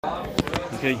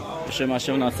اوکی، بشم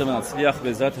هشم ناصر نصلیخ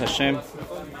به ذات هشم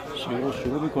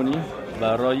شروع میکنیم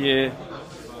برای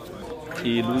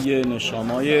ایلوی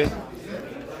نشامای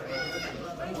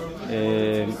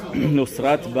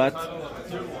نصرت بت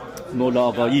مولا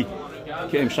آقایی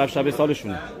که امشب شب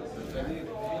سالشونه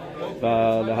و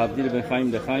لحبدیل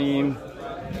بخوایم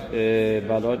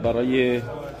برای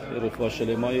رفاه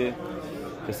شلمای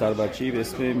پسر بچه‌ای به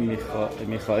اسم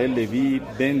میخائیل لوی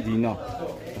بن دینا،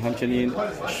 همچنین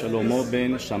شلومو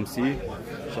بن شمسی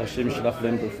ششه میشلخ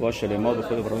لهم رفاه شلما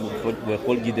به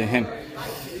خود گیده هم.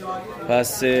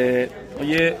 پس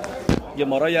یه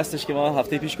گمارایی هستش که ما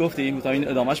هفته پیش گفتیم، تا این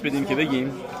ادامهش بدیم که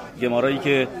بگیم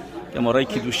گمارای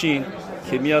کیدوشین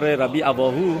که میاره ربی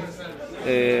اباهو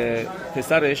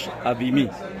پسرش ابیمی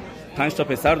 5 تا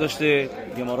پسر داشته.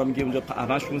 گمارا میگه اونجا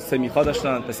همشون 3 میخا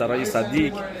داشتن، پسرای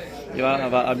صدیق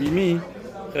و ابیمی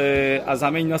از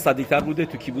همه اینا صدیق‌تر بوده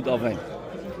تو کی بود آون.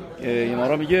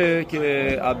 گمارا میگه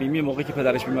که ابیمی موقعی که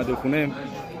پدرش میومد خونه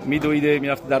میدویده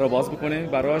میرفت در رو باز بکنه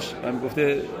براش و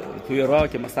میگفته توی راه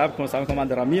که صبر کن من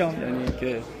دارم میام، یعنی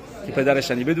که پدرش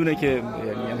یعنی بدونه که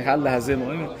یعنی هر لحظه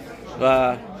مهمه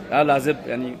و هر لحظه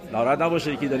یعنی ناراحت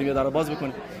نباشه که داری در رو باز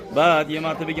بکنه. بعد یه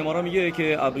مرتبه گمارا میگه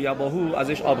که ابی اباهو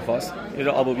ازش آب خواست، یه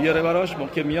آبو بیاره براش،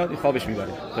 موقع میاد خوابش میبره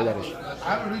پدرش.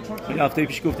 این هفته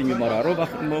پیش گفتیم گمارا رو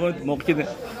موقع که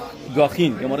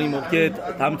گاخین گمارا این موقع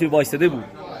همینطوری وایساده بود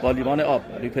با لیوان آب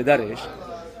روی پدرش.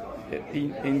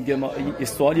 این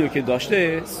سوالی که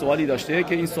داشته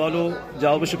که این سوالو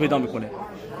جوابشو پیدا میکنه.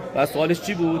 و سوالش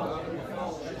چی بود؟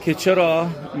 که چرا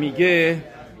میگه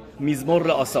مزمور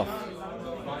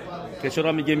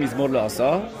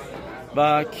لآساف،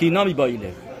 و کینا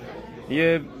میبایله.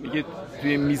 میگه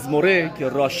توی مزموره که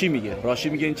راشی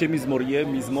میگه این چه مزموریه؟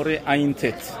 مزمور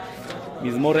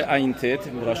عینتت.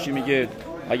 راشی میگه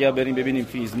اگر بریم ببینیم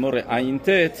فی مزمور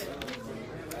عینتت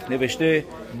نوشته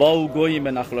باو گوی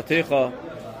من اخلاطیخا،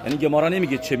 یعنی گمارا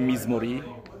نمیگه چه میزموری،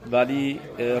 ولی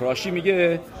راشی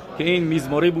میگه که این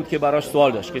مزموری بود که براش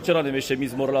سوال داشت که چرا نوشته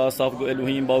مزمور لآساف گو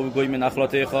الوهیم باو گوی من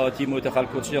اخلاطیخا تیموت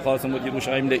خلقوتشی خاصم و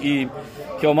دیروشایم لئیم،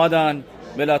 که اومدن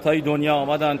ملت‌های دنیا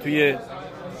اومدن توی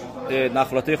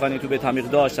نخلاطیخا تو بیت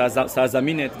حمیقداش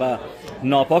سرزمینت و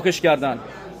ناپاکش کردن،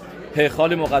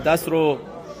 هیکل مقدس رو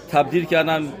تبدیل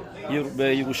کردن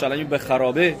به یروشلایم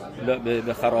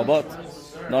به خرابات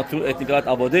ناتو اتنگلات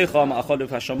عباده خام اخال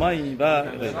فشمایی و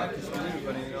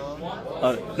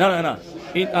نه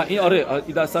این آره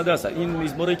درست این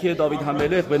مزموری که داوید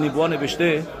همملک به نیبوها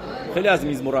نوشته خیلی از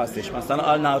مزمورا هستش. مثلا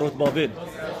النهروت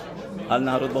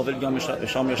بابل گام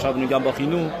شام شب میگم با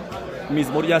خینو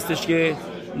مزموری هستش که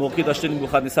موقعی داشته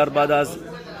نبوخدنصر بعد از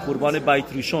قربان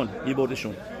بیت ریشون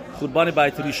میبردشون، قربان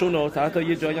بیت ریشون رو تا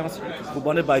یه جایی هم هست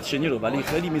قربان بیت شنی رو، ولی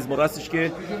خیلی مزمور هستش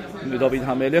که داوید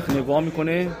همملک نگاه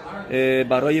میکنه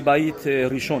برای بیت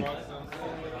ریشون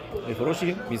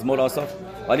بفروشی مزمور آساف.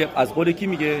 ولی از قول کی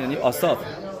میگه؟ یعنی آساف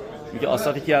میگه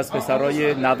آسافی که از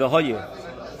پسرای نوه های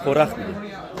کورخ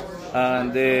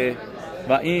میگه.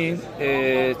 و این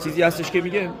چیزی هستش که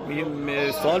میگه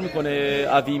سوال میکنه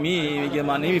اویمی، میگه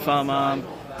من نمیفهمم،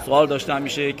 سوال داشته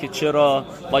همیشه که چرا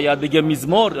باید بگه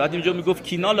مزمور. بعد اینجا میگفت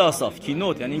کینا لآساف،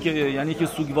 کینوت یعنی که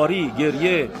سوگواری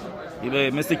گریه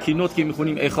مثل کینوت که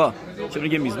میخونیم اخا، چرا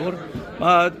میگه مزمور؟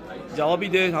 بعد جوابی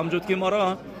ده همونجور که ما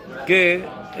را که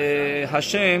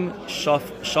هشم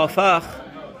شافخ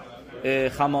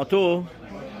خماتو،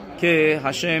 که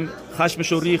هشم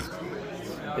خشمشو ریخت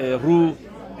رو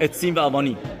اتسیم و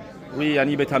اوانیم، روی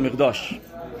یعنی به تمیقداش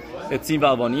اتسیم و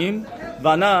اوانیم،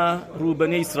 و نه رو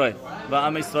بنی اسرائیل و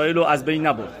ام اسرائیل رو از بین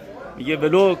نبرد. میگه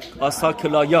ولو آسا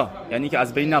کلایا، یعنی که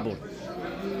از بین نبرد،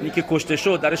 یعنی که کشته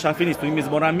شد. درش حرفی نیست. تو این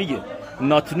مزمور هم میگه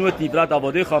ناتنوت نیبرد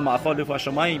عباده خام اخال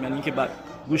فشماییم، یعنی که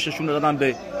گوششون رو دادن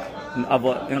به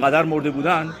اینقدر مرده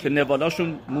بودن که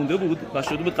نوالاشون مونده بود و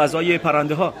شده بود غذای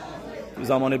پرنده ها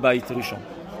زمان بیت ریشون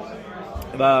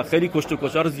و خیلی کشت و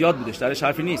کشتار زیاد بودش. درش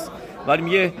حرفی نیست. ولی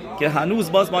میگه که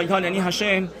هنوز باز با یعنی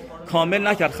هشم کامل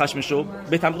نکرد خشمشو،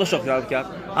 به تمیقداش خراب کرد.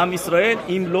 هم اسرائیل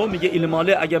این لو میگه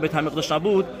ایلماله اگر به تمیقداش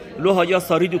نبود لو ها یا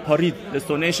سارید و پارید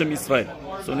لسونهشم اسرائیل،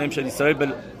 سونهشم اسرائیل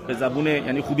به زبون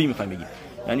یعنی خوبی میخوام بگیم،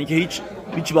 یعنی که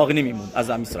هیچ باقی نمیمون از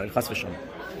هم اسرائیل خاص بشون.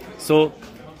 So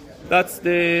that's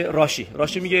the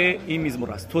راشی میگه این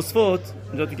مزمور است. توسفوت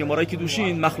اینجا تو گمارای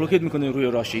کیدوشین مخلوقت میکنه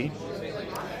روی راشی،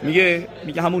 میگه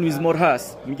همون مزمور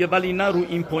هست. میگه ولی نه رو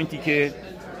این پوینتی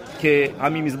که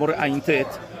همین مزمور عینتت.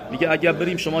 میگه اگر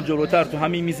بریم شما جلوتر تو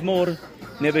همین مزمور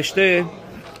نوشته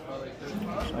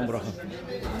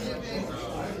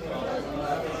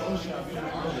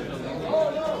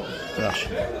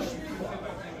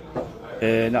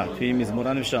نه توی این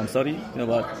مزمور نوشته همساری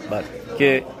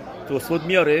که توسفوت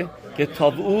میاره که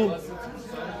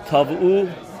تابعو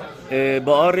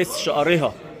بارس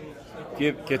شعارها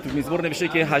که تو میزمور نوشته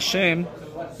که هشم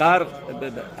غرق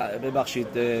ببخشید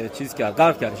چیز کرد،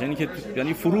 غرق کردش،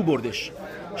 یعنی فرو بردش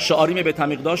شعاریم به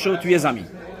تمیقداشو توی زمین.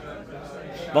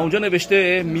 و اونجا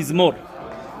نوشته میزمور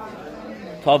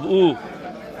تابعو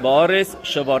بارس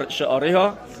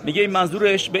شعارها، میگه این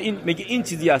منظورش به این، میگه این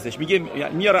چیزی هستش، میگه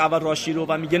میاره اول راشی رو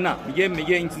و میگه نه،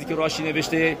 میگه این چیزی که راشی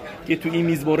نوشته که تو این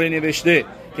میزموره نوشته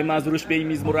که منظورش به این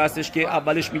میزموره هستش که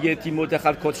اولش میگه تیموت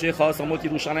خل کتشه خاص موتی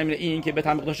روشن این که به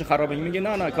تمیقداش خرابه، میگه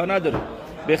نه کار نداره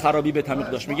به خرابی به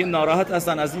تمیقداش، میگه ناراحت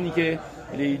هستن از اینی که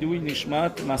لیدوی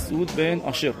نشمت مسعود بن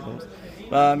آشر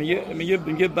و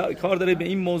میگه کار داره به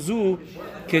این موضوع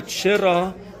که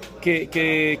چرا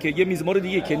که یه میزمار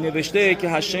دیگه که نوشته که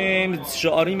هشم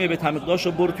شعاریم به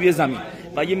تمیقداشو برد توی زمین.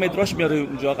 و یه مدراش میاره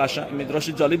اونجا، مدراش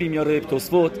جالبی میاره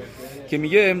توسفوت که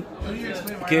میگه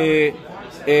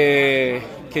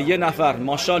که یه نفر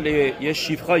ماشال یه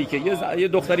شیفخایی که یه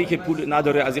دختری که پول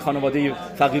نداره از این خانواده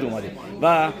فقیر اومده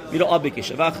و میره آب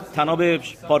بکشه و تناب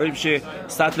پاره میشه،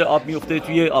 سطل آب میفته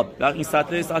توی آب و این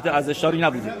سطل ارزشداری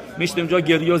نبوده، میشه اونجا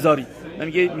گریه و زاری.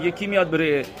 میگه کی میاد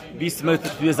بره 20 متر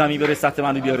توی زمین بره سطل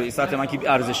منو بیاره، این سطل من کی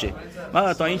ارزشه.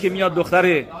 و تا اینکه میاد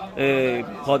دختر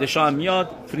پادشاه هم میاد،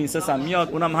 پرنسس هم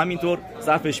میاد، اونم همینطور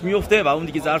ظرفش میفته و اون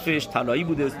دیگه ظرفش طلایی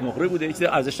بوده، نقره بوده، چیز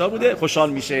ارزشدار بوده، خوشحال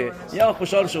میشه. یا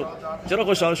خوشحال شد. چرا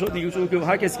خوشحال شد؟ میگه چون که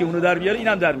هر کسی که اونو در بیاره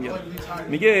اینم در میاره.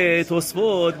 میگه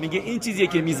توسفوت میگه این چیزیه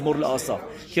که میزمور لآساف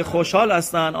که خوشحال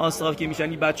هستن آساف که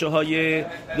میشن بچه‌های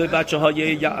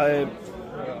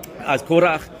از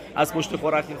کورخ، از پشت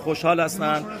کورخ خوشحال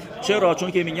هستن. چرا؟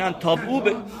 چون که میگن تابعو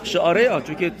به شعاره ها،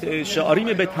 چون که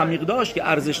شعاریم به تمیقداش که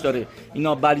ارزش داره،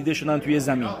 اینا بلیده شدن توی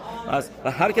زمین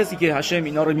و هر کسی که هشم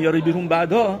اینا رو میاره بیرون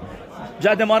بعدا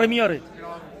جد ما رو میاره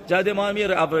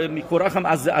کورخ هم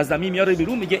از زمین میاره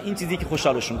بیرون. میگه این چیزی که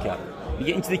خوشحالشون کرد،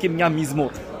 میگه این چیزی که میگن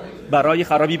میزمور برای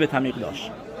خرابی به تمیقداش.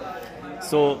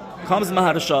 کامز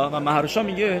مهرشا و مهرشا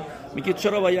میگه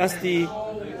چرا بایستی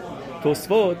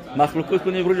توسفوت مخلوقات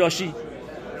کنه روی راشی؟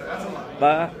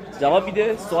 و جواب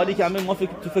میده سوالی که همه ما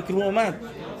تو فکر رو اومد،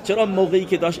 چرا موقعی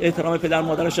که داشت احترام پدر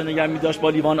مادرش رو نگه می‌داشت با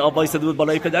لیوان آب وایساده بود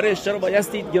بالای پدرش، چرا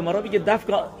بایستی گمارا میگه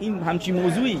دفع این همچین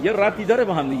موضوعی یه ربطی داره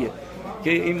با هم دیگه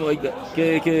که این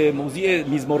که موضوع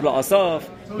میزمور لآساف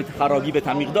به خرابی به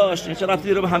تمیقداش این چه ربطی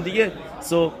داره با هم دیگه؟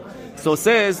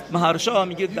 سوسز مهرشا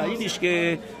میگه دلیلش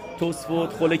که توسفوت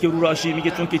خله که رو راشی،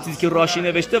 میگه چون که چیزی که راشی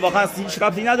نوشته واقعا هیچ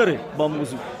ربطی نداره با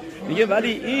موضوع. میگه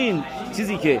ولی این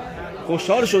چیزی که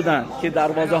خوشحال شدن که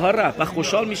دروازه ها رفت و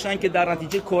خوشحال میشن که در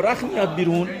نتیجه کورخ میاد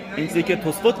بیرون، این چیزی که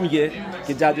توسفوت میگه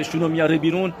که جدشون رو میاره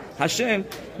بیرون، هشم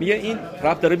میگه این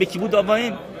ربط داره به کیبود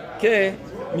آوایم که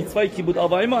میتوای کیبود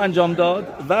آوایم رو انجام داد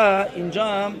و اینجا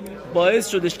هم باعث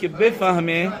شدش که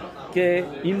بفهمه که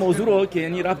این موضوع رو که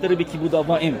یعنی ربط داره به کیبود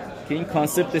آوایم، که این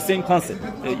کانسپت سیم کانسپت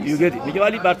میگه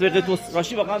ولی بر طریق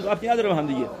راشی واقعا ربطی نداره با هم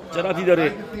دیگه. چه ربطی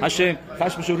داره؟ هشم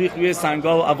خشمش رو ریخت روی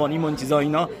سنگا و اوانیم و این چیزا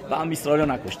اینا و هم اسرائیل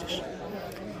رو نکشتش.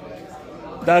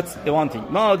 That's the one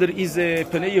thing. ما در ایز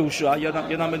پنه یهوشع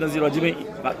یادم بدازی راجب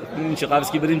این چه قبل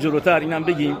که بریم جلوتر اینم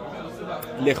بگیم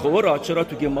لخورا چرا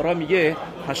تو گمارا میگه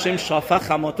هشم شافخ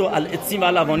خماتو الاتسیم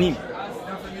الاوانیم،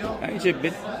 یعنی چه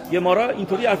گمارا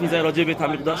اینطوری حرف میزنه راجب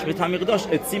به تمیقداش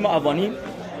اتسیم و اوانیم.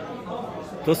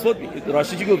 توسفوت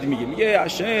راشی چی گفت؟ میگه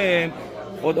هشم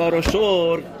خدا رو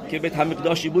شکر که به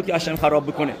تمیقداشی بود که هشم خراب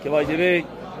بکنه، که واجبه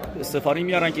سفاری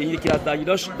میارن که این یکی از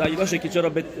دلیلاشه که چرا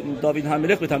به داوید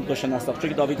همملک به تمیقداش نساخت، چون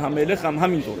که داوید همملک هم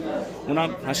همینطور، اونم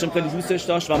هشم خیلی دوستش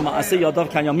داشت و معصه یاداو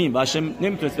کنیامین و هشم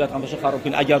نمیتونست به تمیقداش خراب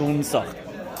کنه اگر اون میساخت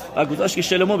و گذاشت که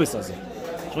شلمو بسازه،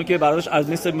 چون که برادرش از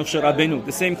مثل مشربنو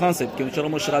the same concept که چرا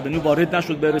مشربنو وارد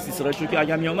نشد به اسرائیل، چون که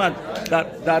اگر می اومد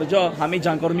در جا همه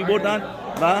جنگا رو میبردن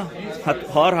و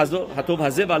هار حتو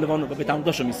حزه و لوان به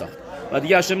تمیقداش میساخت و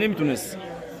دیگه هشم نمیتونست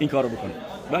این کارو بکنه.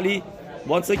 ولی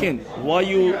one second why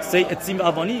you say اتسیم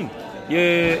اوانیم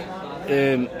یه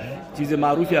چیز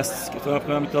معروفی است که فکر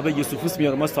کنم کتاب یوسفوس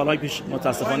میاره، ما سالهای پیش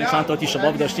متاسفانه چند تا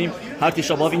تیشاباب داشتیم، هر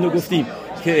تیشاباب اینو گفتیم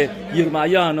که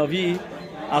یرمیا حناوی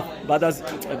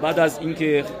بعد از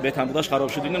اینکه به تمیقداش خراب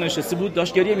شد اینا نشسته بود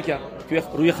داشت گریه میکرد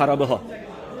روی خرابه ها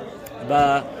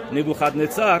و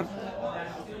نبوخدنصر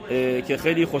که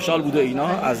خیلی خوشحال بوده اینا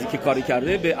از اینکه کاری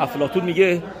کرده به افلاطون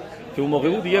میگه که اون موقع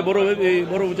بود دیگه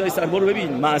برو اونجای سر برو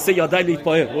ببین معصه یادای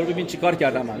لیتپایر، برو ببین چی کار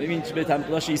کردم من، ببین چه به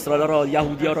تمیقداش اسرائیل را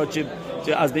یهودی‌ها را چه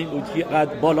از بین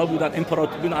قد بالا بودن،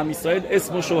 امپراتوران ام اسرائیل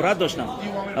اسم و شهرت داشتن،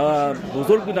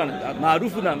 بزرگ بودن،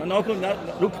 معروف بودن، ناکن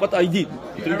رکبت ایدی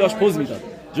اینطوری داشت پوز میداد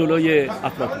جلوی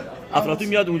افلاطون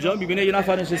میاد اونجا میبینه یه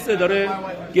نفر نشسته داره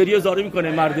گریه زاری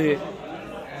میکنه، مرد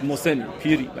مسن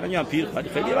پیری، یعنی پیر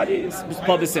خیلی ولی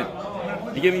پا به سن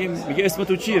میگه اسم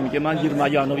تو چیه؟ میگه من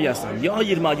یرمایانوی هستم. یا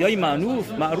یرمایای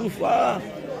معروف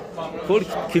کل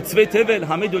کتوه تول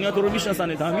همه دنیا تو رو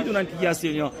میشناسن، همه میدونن کی هستی.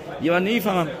 یا من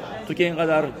نمیفهمم تو که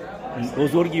اینقدر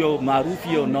بزرگی و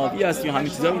معروفی و نابی هستی و همین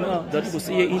چیزا اینا داری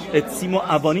واسه این اتسیم و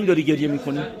اوانین داری گریه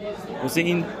میکنی، واسه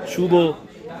این چوب و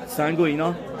سنگ و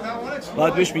اینا.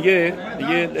 بعد بهش میگه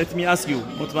let me ask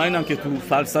you، مطمئنم که تو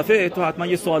فلسفه تو حتما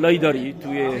یه سوالایی داری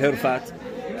توی حرفت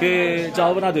که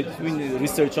جواب نداری. تو این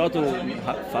ریسرچات و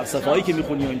فلسفه‌ای که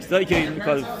میخونی و این چیزایی که این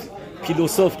کار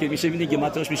فیلسوف که میشه میگه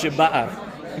متنش میشه بر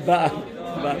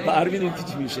میدونی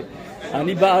چی میشه،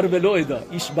 یعنی بر بلویدا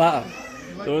ایش بر،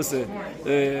 درسته؟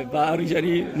 بر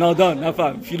یعنی نادان،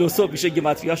 نفهم. فیلسوف میشه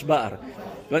گماتریاش بر.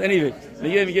 but anyway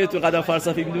میگه تو قدم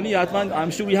فلسفی میدونی حتما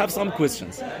I'm sure we have some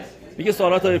questions. میگه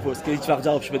سوالات رو بپرس که هیچ وقت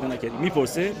جوابش بده نکردی.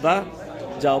 میپرسه و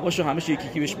جواباشو همش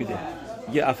یکی بهش میده.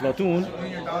 میگه افلاطون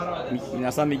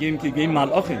اصلا میگه که این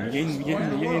ملاخه، میگه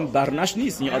این برنش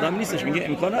نیست، این آدم نیستش. میگه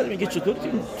امکان نداره. میگه چطور تو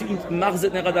این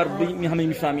مغزت اینقدر همه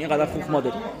میفهمی، اینقدر خوخما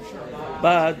داری؟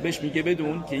 بعد بهش میگه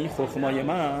بدون که این خوخمای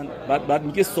من، بعد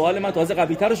میگه سوال من تازه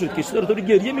قوی‌تر شد که چطور تو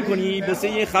گریه میکنی واسه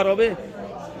این خرابه؟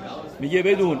 میگه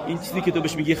بدون این چیزی که تو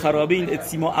بهش میگی خرابه، این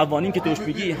اتسیما اوانین که توش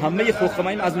میگی، همه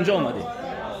خوخمای از اونجا اومده.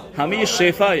 همه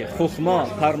شفای خخما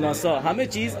پرناسا همه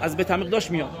چیز از بیت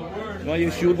عمیقداش میاد. ما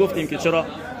یه شعور گفتیم که چرا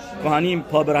کهنیم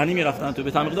پا برهنی میرفتن تو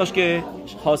بیت عمیقداش که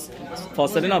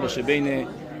فاصله نباشه بین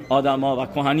آدما و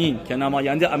کهنین که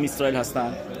نماینده ام اسرائیل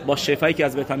هستن با شفایی که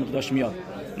از بیت عمیقداش میاد.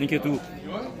 این که تو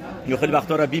یا خیلی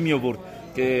وقتا ربی می آورد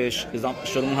که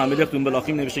شلمون هملک تو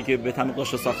بلاخیم نوشته که بیت عمیقداش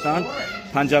رو ساختن،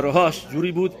 پنجره‌هاش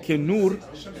جوری بود که نور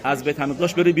از بیت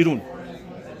عمیقداش بره بیرون،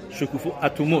 شکوفو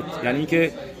اتوموت، یعنی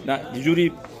اینکه یه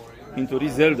جوری اینطوری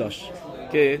زل داشت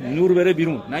که نور بره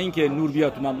بیرون، نه اینکه نور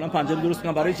بیاد تو. معمولا پنجره درست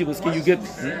کنن برای چی؟ واسه که you get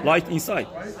light inside.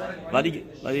 ولی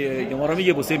گمارا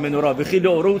میگه واسه منورا و خیلی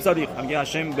اورو صدیق میگه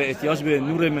هاشم به احتیاج به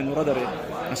نور منورا داره.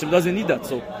 هاشم doesn't need that.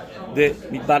 So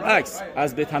برعکس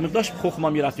از بیت عمیق داشت خخما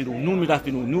میرفت رو، نور میرفت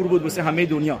رو، نور بود واسه همه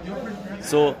دنیا.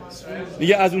 So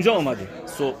میگه از اونجا اومده.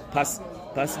 So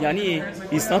پس یعنی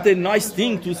it's not a nice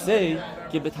thing to say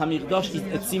که بیت عمیق داشت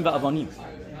اتسیم و اوانیم.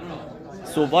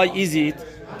 So why is it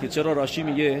که چرا راشی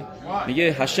میگه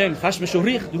هاشم خشمش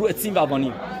ریخت رو اتسیم و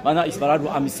اوانیم و نه اسفرار رو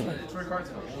ام اسرائیل.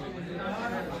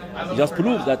 Just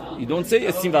prove that you don't say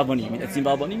اتسیم و اوانیم. اتسیم و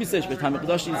اوانیم میشه بیت عمیق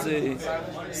داشت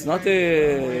it's not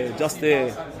just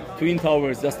a twin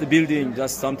towers, just a building,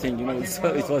 just something, you know.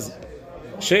 It was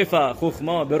شفا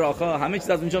خخما براخا همه چیز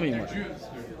از اونجا میاد.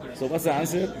 So what's the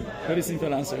answer? Very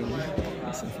simple answer.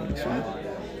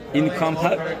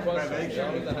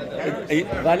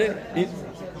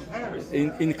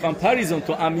 In comparison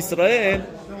to ام اسرائیل،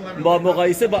 با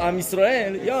مقایسه با ام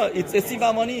اسرائیل یا اتسی و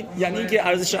امانی، یعنی اینکه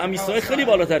ارزش ام اسرائیل خیلی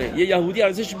بالاتره. یه یهودی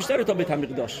ارزشش بیشتره تا بیت عمیق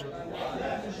داشت.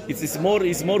 It's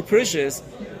more precious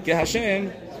که هاشم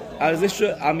ارزش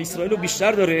ام اسرائیل رو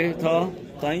بیشتر داره تا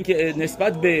اینکه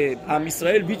نسبت به ام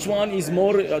اسرائیل which one is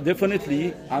more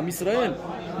definitely ام اسرائیل.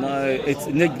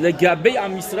 لگبه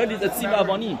ام اسرائیل اتسی و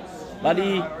امانی،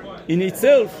 ولی in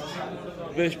itself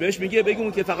بهش میگه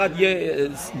بگم که فقط یه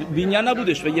بنیان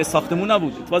نبودش و یه ساختمون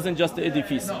نبود. It wasn't just an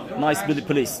edifice, nice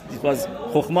place. It was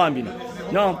خخما هم بینه.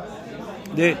 No,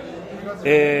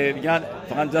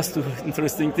 فقط just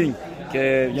interesting thing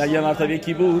که یه مرتبه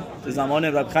کی بود زمان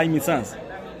رب خیم میسنس،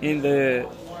 این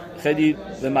خیلی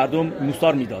به مردم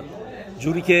موسار میداد،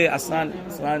 جوری که اصلا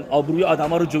آبروی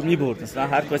آدما رو جمعی برد. مثلا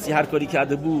هر کسی هر کاری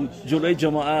کرده بود جلوی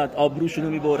جماعت آبروشونو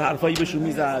میبرد، حرفایی بهشون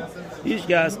میزد، هیچ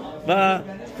کس، و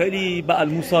خیلی با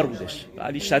الموسار بودش،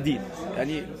 خیلی شدید.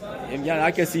 یعنی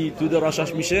هر کسی تو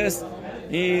دراشاش میشست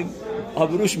این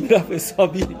آبروش میرفت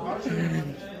حسابی.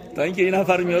 تا اینکه این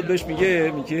نفر میاد بهش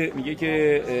میگه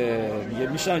که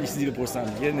میشم یه چیزی بپرسم.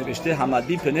 میگه نوشته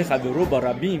حمدی پنه خبرو با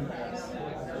ربیم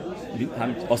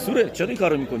هم آسوره، چرا این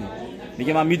کارو میکنی؟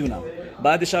 میگه من میدونم.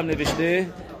 بعدش هم نوشته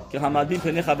که حمدی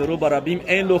پنه خبرو با ربیم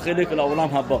این لو خلق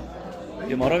الاولام حبا.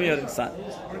 یه مارا میاره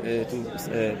تو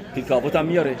پیلکابوت هم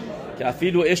میاره که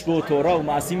افیل و عشق و تورا و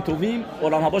معصیم تویم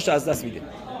اولام حباش از دست میده.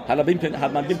 حالا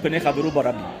حمدی پنه خبرو با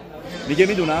ربیم میگه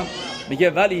میدونم. میگه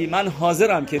ولی من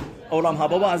حاضرم که اولام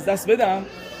حبا از دست بدم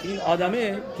این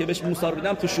آدمه که بهش موسار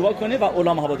بدم تو شوا کنه و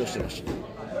اولام حبا داشته باشه.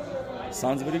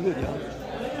 sounds very good.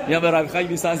 یا به ربی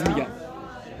خیلی ساز میگم،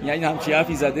 یعنی همچی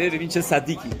حرفی زده، ببین چه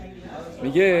صدیقی.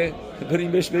 میگه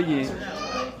بریم بهش بگی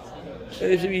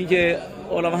که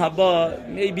اولام حبا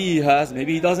maybe he has,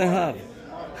 maybe he doesn't have.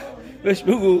 بهش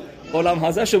بگو غلام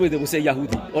حاضرشو بده واسه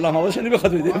یهودی. غلام حاضرشو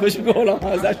نمیخواد بده، بهش بگو غلام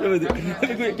حاضرشو بده.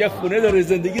 بگو که خونه داره،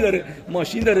 زندگی داره،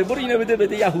 ماشین داره، برو اینو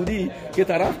بده یهودی که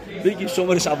طرف بگی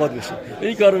شمارش آباد بشه.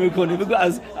 این کارو میکنه. بگو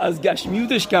از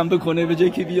گشمیوتش کم بکنه به جای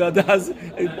که بیاد از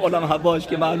غلام حباش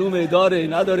که معلومه داره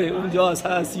نداره اونجاست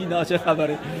هست اینا چه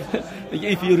خبره.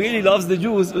 بگی if he really loves the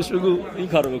Jews بهش بگو این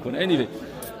کارو بکنه. anyway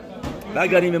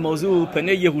برگردیم به موضوع.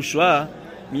 پنه یهوشوا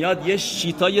میاد یه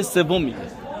شیتای سوم میگه.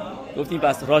 گفتیم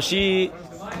پس راشی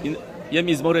یه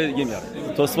میزمور دیگه میاره،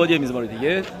 توسفات یه میزمور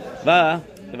دیگه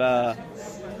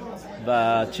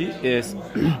و چی اسم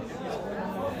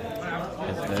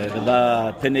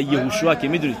و پنه یهوشوا که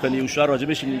میدونید پنه یهوشوا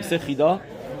راجبش میگه خیدا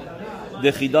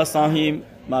ده خیدا ساهیم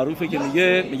معروفه که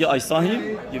میگه آی ساهیم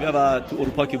میگه و تو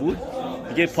اروپا که بود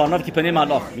میگه پاناف که پنه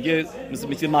ملاخ میگه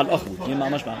مثل ملاخ بود. یه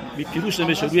معناش پیروش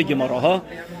نمیشه روی گماراها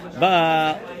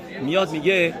و میاد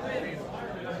میگه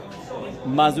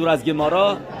منظور از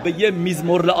گمارا به یه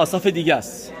میزمور لآصاف دیگه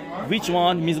است. which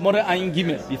one میزمور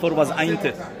عینگیمه before was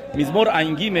عینته. میزمور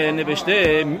عینگیمه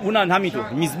نوشته اونن همینطور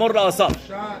میزمور لآصاف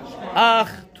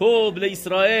اخ توب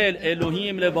لاسرائیل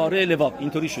الوهیم لباره لواب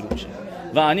اینطوری شروع میشه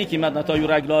و انی که مدنتای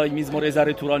رگلای میزمور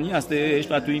ازر تورانی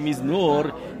هستش و توی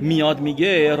میزمور میاد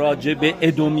میگه راجع به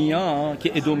ادومیا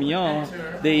که ادومیا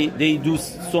they do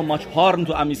so much harm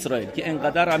to ام اسرائیل که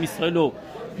انقدر ام اسرائیل رو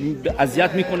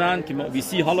اذیت میکنن که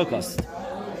ویسی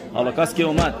هالوکاست که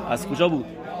اومد از کجا بود؟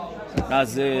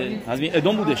 از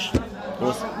ادوم بودش.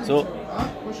 درست؟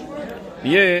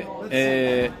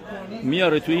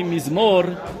 میاره توی میزمور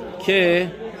که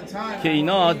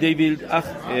اینا دیویل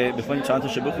بفهمیم چند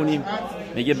تاشو بخونیم.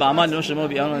 میگه به عمل نوش ما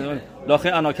بیان لاخه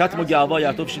اناکت مو گاوا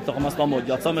یعطوب شی تقام اسلام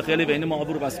یاتصام خیلی بین ما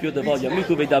عبور بسکیو دوا یا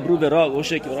میکو به دبرو به را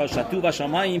اوشک را شتو و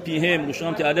شما این پیهم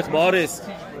روشام تعلق بارس.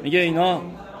 میگه اینا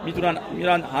میتونن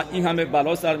میرن این همه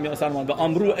بلا سر میاسرمان و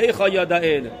امرو ای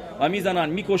خایدائل و میزنن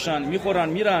میکشن میخورن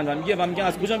میرن و میگه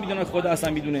از کجا میدونن خدا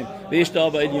اصلا میدونه به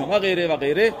اشتباه الیوم و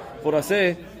غیره.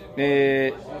 خلاصه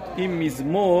این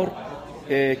میزمور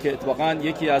که اتفاقا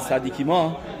یکی از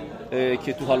صدیقیما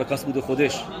که تو هولوکاست بوده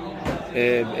خودش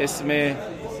اسم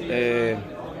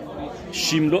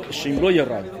شیملوی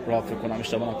را فکر کنم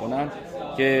اشتباه نکنم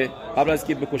که قبل از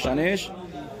که بکشنش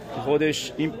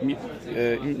خودش این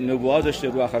نبوت داشته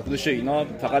رو اخرکودش اینا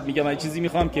فقط میگه من چیزی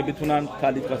میخوام که بتونن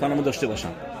تقلید کردنمو داشته باشن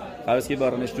قبل از که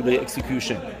بارنش تو به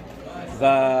اکسیکیوشن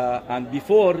و and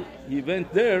before he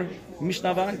went there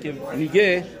میشنون که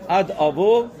میگه اد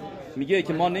آوو میگه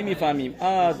که ما نمیفهمیم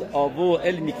اد آوو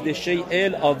ال میکدشی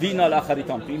ال آوینا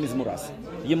الاخریتام توی مزمور است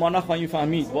یه ما نخواهیم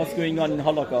فهمید what's going on in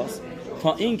Holocaust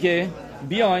تا اینکه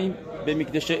بیایم به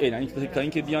میکدش ال یعنی تا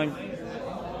اینکه بیایم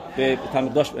به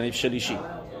تمقداش یعنی شلیشی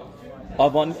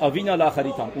آوینا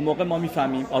الاخریتام اون موقع ما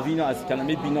میفهمیم آوینا از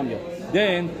کلمه بینا میاد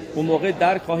دن اون موقع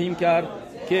درک خواهیم کرد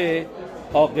که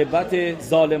عاقبت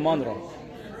ظالمان را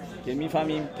که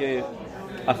میفهمیم که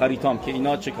اخریتام که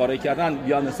اینا چه کاری کردن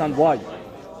یا مثلا why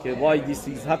که why this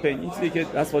is happen این که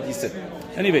that's what he said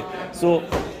anyway so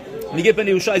میگه بن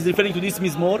یهوشع is referring to this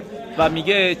مزمور و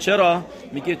میگه چرا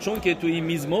میگه چون که توی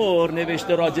مزمور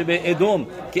نوشته راجع به ادوم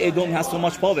که ادوم has so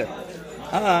much power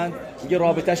میگه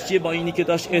رابطش چیه با اینی که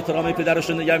داشت احترام پدرش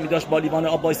رو نگه می‌داشت با لیوان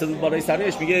آب وایساده بود بالای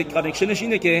سرش میگه کانکشنش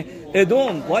اینه که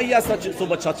ادوم why has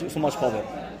so much power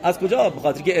از کجا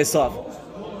بخاطر که اساو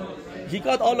he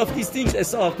got all of these things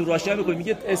اساو تو راشیا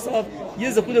میگه اساو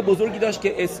یه زخود بزرگی داشت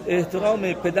که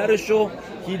احترام پدرش رو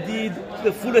he did to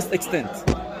the fullest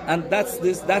extent and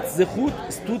that's زخود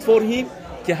stood for him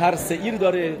که هر سعیر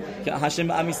داره که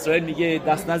هاشم ام اسرائیل میگه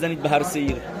دست نزنید به هر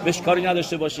سعیر بهش کاری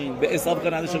نداشته باشین به حساب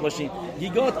کار نداشته باشین he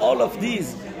got all of these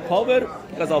power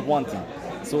because of one thing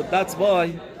so that's why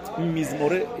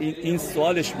میزموره این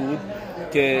سوالش بود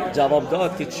که جواب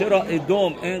داد که چرا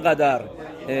ادوم اینقدر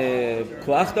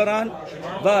کوخ دارن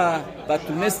و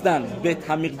تونستن به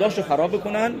تمیقداش رو خراب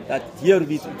بکنن that here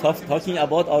we talking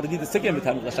about already the second به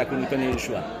تمیقداش شکل میکنه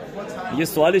یشوع یه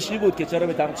سوالش این بود که چرا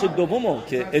به تمیقداش دومو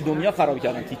که ادومیا خراب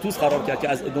کردن تیتوس خراب کرد که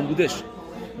از ادوم بودش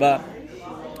و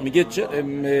میگه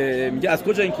از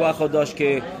کجا این کوخ داشت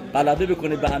که غلبه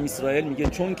بکنه به ام اسرائیل میگه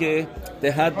چون که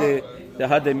ده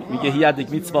حد میگه هی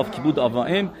ادک میتسواف کی بود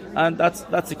آوام and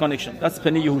that's the connection that's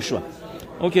پنی یهوشع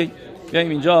اوکی بیایم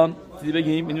اینجا چیزی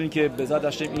بگیم میدونین که بزاد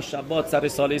داشتیم این شبات سر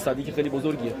ساله صدیقی خیلی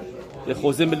بزرگیه به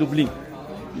خوزم به لوبلین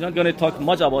اینا گونه تاک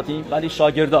ما جواتیم ولی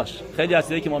شاگرداش خیلی از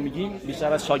چیزایی که ما میگیم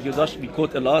بیشتر از شاگرداش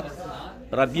بیکوت الات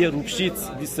ربی روبشیتس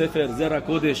دی سفر زرا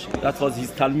کودش that was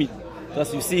his talmid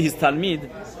just you see his talmid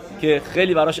که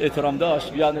خیلی براش احترام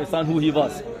داشت یا مثلا who he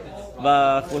was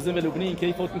و خوزم به لوبلین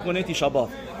که فوت میکنه تیشاباف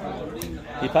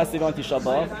he passed on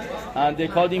تیشاباف and they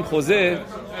called him خوزه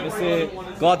مثل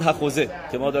گاد هخوزه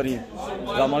که ما داریم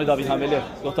زمان داوید همملک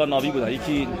 2 تا نبی بودن،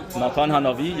 یکی ناتان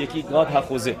هنوی، یکی گاد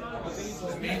هخوزه.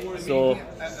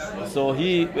 So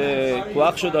he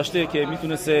کوخشو داشته که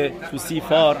میتونسته to see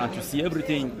far and to see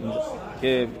everything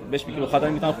که بهش میگه خدا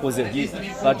میتونن خوزهگی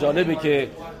و جالبه که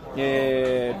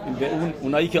به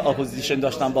اونایی که اپوزیشن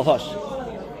داشتن باهاش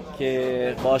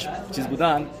که باش چیز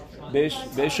بودن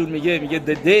بهشون میگه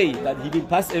the day that he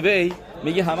will pass away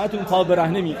میگه همتون پا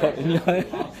برهنه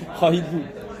خواهید بود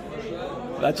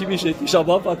و چی میشه تیشا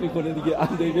باب فکر میکنه دیگه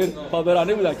اندیور پا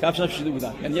برهنه بودن، کفشم شده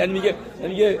بودن. یعنی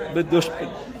میگه به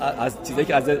از چیزایی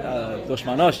که از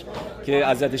دشمناش که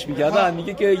اذیتش میکردن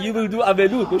میگه که you will do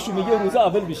اولود، بهشون میگه روز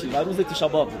اول میشی و روز تیشا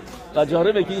باب بود و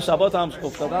جالبه که این شبات هم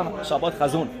افتادن شبات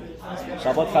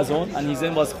خزون and his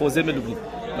name was خوزه ملوبلین.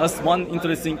 That's one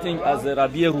interesting thing از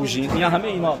ربی روژین. این همه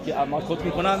اینا که ما کت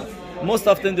میکنن most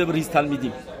of them they were his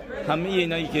تلمیدیم، همه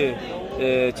اینایی که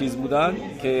چیز بودن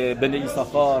که بن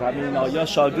ایساخار همه اینا یا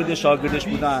شاگردش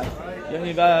بودن.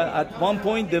 یعنی و at one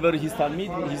point they were his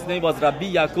تلمید. his name was ربی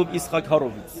یعقوب ایسحاق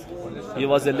هاروویتز. he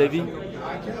was a Levi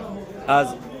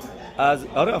از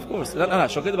آره of course نه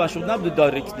شاگرد باشود نبود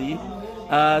دایرکتلی،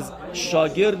 از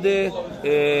شاگرد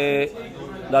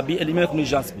ربی الیملخ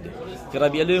میژانس بوده که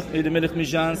ربی الیملخ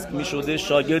میژانس میشده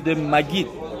شاگرد مگید.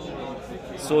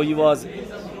 so he was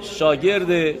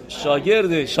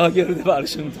شاگرد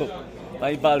برشمتوف و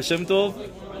این برشمتوف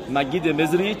مگید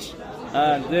مزریچ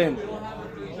and then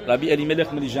Rabbi Elimelech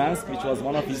Milizhansk, which was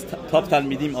one of his top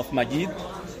talmidim of Magid,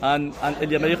 and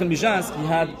Elimelech Milizhansk he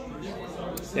had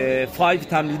 5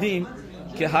 talmidim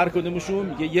که هر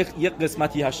کدومشون یک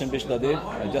قسمتی هاشم بهش داده.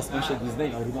 I just mentioned his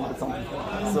name, I remember something.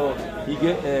 So he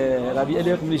Rabbi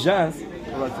Elimelech Milizhansk,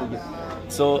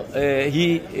 so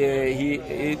he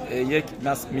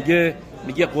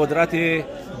میگه قدرت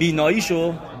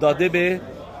بیناییشو داده به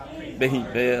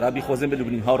ربی خوزه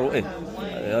ملوبلین هاروئل،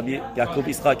 ربی یعقوب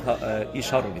ایسحاق ایش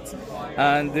هاروویتز.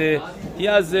 and he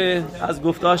از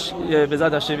گفتاش به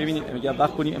زاد هاشه ببینید میگه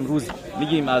وقت کنیم امروز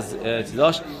میگیم از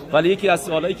چیزاش، ولی یکی از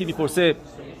سوالایی که میپرسه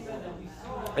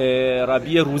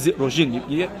ربی روژین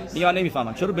میگه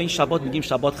نمیفهمم چرا به این شبات میگیم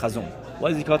شبات خزون،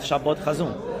 وای زیکات شبات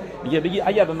خزون. میگه بگی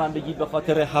اگر به من بگید به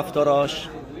خاطر هفتاراش،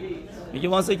 میگه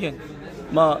واسه که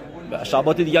ما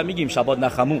شبات دیگه میگیم شبات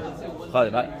نخمو.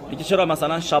 میگه چرا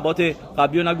مثلا شبات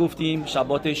قبلی رو نگفتیم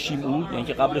شبات شیمو، یعنی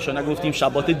که قبلش رو نگفتیم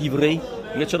شبات دیوری،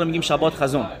 میگه چرا میگیم شبات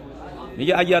خزون.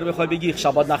 میگه اگر بخوای بگی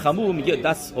شبات نخمو، میگه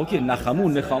دست اوکی نخمو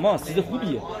نخاما چیز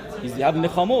خوبیه، چیزی هم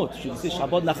نخاموت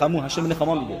شبات نخمو هاشم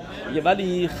نخاما میگه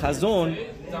ولی خزون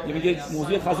میگه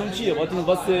موضوع خزون چیه؟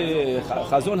 واسه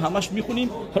خزون همش میخونیم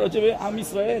راجع به ام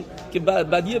اسرائیل که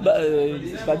بدیه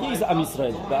از ام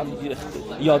اسرائیل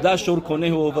یاده شور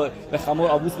کنه و به خمر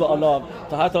آبوس به الاغ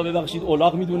تا حتی ببخشید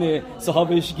الاغ میدونه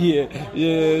صاحبش کیه،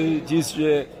 چیز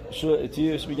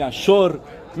میگن شور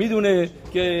میدونه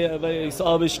که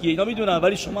صاحبش کیه، اینا میدونن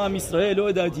ولی شما ام اسرائیل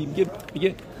رو دادی.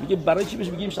 میگه برای چی بهش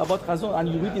میگیم شبات خزون؟ and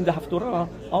you read in the haftorah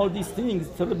all these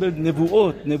things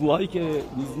نبوهایی که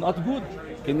is not good،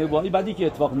 که نبوهایی بعدی که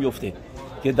اتفاق میفته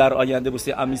که در آینده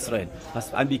واسه ام اسرائیل.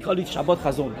 پس بیکالی شبات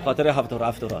خزون خاطر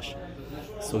هفتاراش.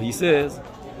 so he says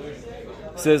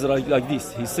like this.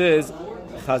 he says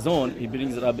خزون he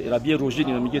brings ربی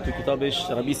روژین میگه تو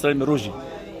کتابش ربی اسرائیل روژین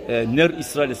نر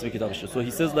اسرائیل اسم کتابشه. so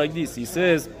he says like this. he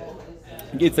says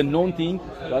it's a known thing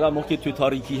که آدم موقع تو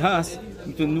تاریکی هست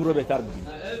میتونه نور رو بهتر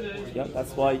ببینه.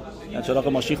 that's why یعنی چراغ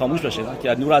ماشین خاموش باشه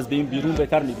که نور از بیرون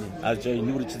بهتر میبینی از جای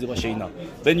نور چیزی باشه. اینا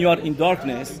when you are in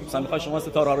darkness مثلا میخوای شما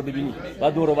ستاره رو ببینی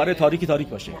بعد دور و بر تاریک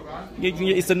باشه.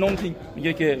 میگه it's a known thing،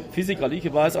 میگه که فیزیکالی که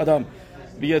باعث آدم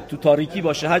میگه تو تاریکی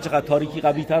باشه هر چقدر تاریکی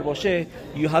قوی تر باشه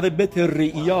you have a better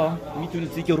رئیا، میتونی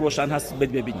چیزی که روشن هست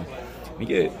ببینی.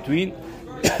 میگه تو این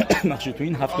نقشه تو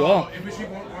این هفته ها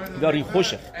داری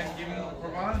خوشخ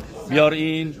بیار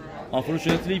این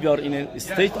unfortunately we are in a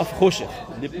state of خوشخ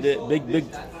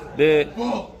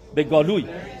به گالوی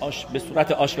به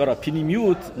صورت آشکارا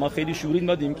پینیمیوت. ما خیلی شورین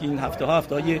دادیم که این هفته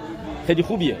های خیلی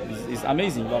خوبیه is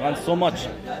amazing واقعا so much.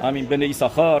 همین بن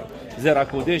ایساخار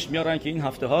زرکودش میارن که این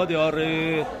هفته ها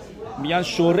میگن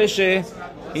شورش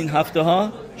این هفته ها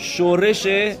شورش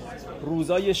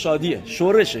روزای شادیه،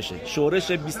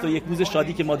 شورش 21 روز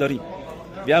شادی که ما داریم.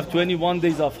 we have 21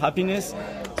 days of happiness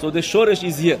so the شورش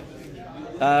is here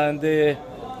and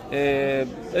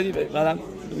بعدم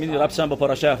میدونی ربطشم با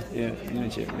پاراشه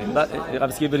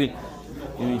قبل که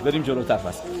بریم جلوتر.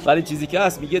 پس ولی چیزی که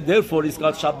هست میگه therefore is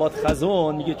called شبات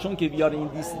خزون، میگه چون که we are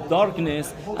in this darkness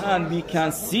and we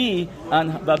can see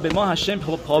و به ما هشم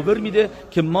پاور میده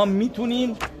که ما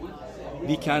میتونیم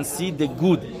we can see the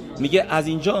good، میگه از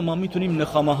اینجا ما میتونیم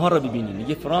نخامه ها رو ببینیم.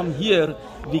 میگه from here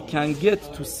we can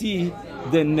get to see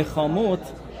the نخامات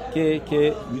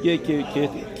که میگه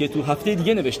که تو هفته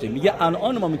دیگه نوشته. میگه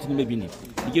الان ما میتونیم ببینیم.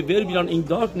 میگه where we are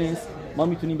in darkness ما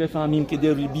میتونیم بفهمیم که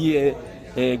there will be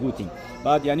a good thing.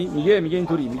 بعد یعنی میگه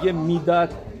اینطوری، میگه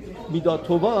میداد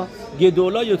توبا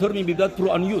گدولا یه طور میبیداد پرو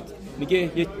آنیوت. میگه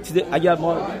اگر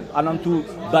ما الان تو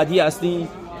بدی هستیم،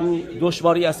 تو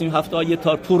دشواری هستیم، هفته های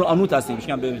تا پرو آنوت هستیم،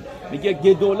 میگه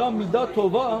گدولا میداد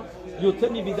توبا یه طور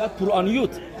میبیداد پرو آنیوت.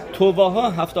 توباها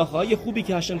هفته های خوبی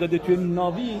که هشم داده توی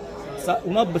ناوی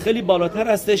اونا خیلی بالاتر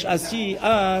هستش از چی؟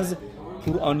 از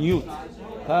پرآنیوت.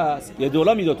 پس یه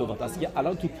دولا میداد توبا. پس که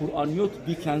الان تو پرآنیوت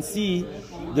we can see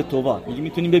the توبا، میگه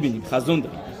میتونیم ببینیم، خزون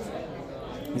داریم.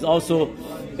 از also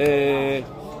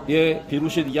یه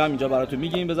پیروش دیگه هم اینجا براتون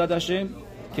میگیم بزدشه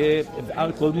که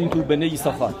according to بنی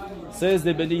یساخار says the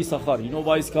بنی یساخار you know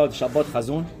why it's called شبات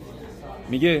خزون.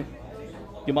 میگه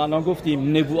که ما الان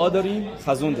گفتیم نبوعا داریم،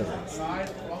 خزون داریم.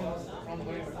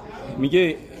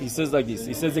 میگه he says like this,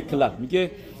 he says a club.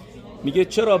 میگه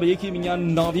چرا به یکی میگن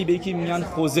ناوی، به یکی میگن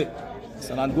خوزه.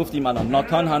 مثلا گفتیم الان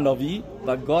ناتان ها ناوی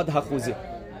و گاد ها خوزه.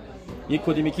 یک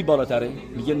کدوم یکی بالاتره؟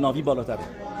 میگه ناوی بالاتره.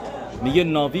 میگه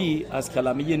ناوی از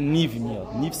کلمه نیو میاد.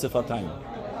 نیو صفتین،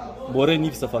 بوره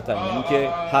نیو صفتین، یعنی که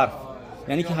حرف،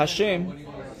 یعنی که هشم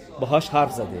باهاش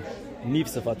حرف زده. نیو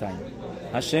صفتین.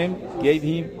 هشم gave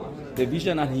him the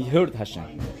vision and he heard هشم.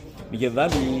 میگه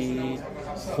ولی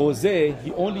خوزه he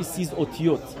only sees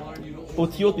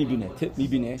اوتیوت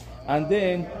میبینه and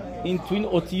then in twin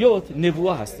اوتیوت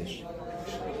نبوه هستش.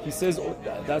 he says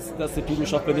that's the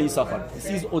پیروش of بنی یساخار. he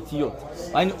sees اوتیوت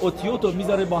و این اوتیوت رو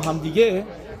میذاره با هم دیگه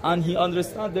and he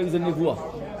understands there is a نبوه.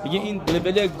 میگه این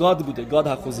لول گاد بوده، گاد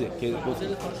ها خوزه که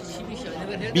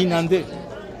بیننده.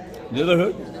 never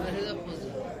heard.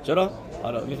 چرا؟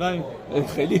 آره میفهمیم.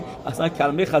 خیلی اصلا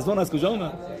کلمه خزون از کجا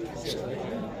اومد؟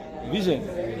 ویژن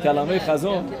کلمه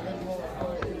خزون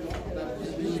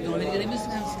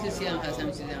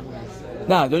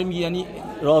نه داریم میگه، یعنی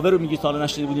راوه رو میگی تا الان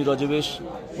نشنیده بودی راجبش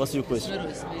واسه یه کوئسچن.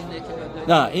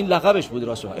 نه این لقبش بود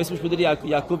راستش، اسمش بود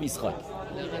یعقوب اسحاق.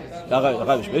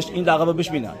 لقبش بهش این لقبو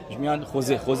بهش میگن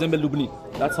خوزه به لوبنی.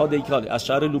 that's how they call it. از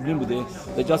شهر لوبنین بوده.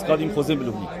 they just call him خوزه به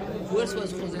لوبنی.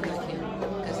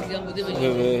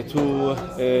 تو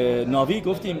ناوی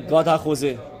گفتیم گاد ها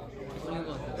خوزه.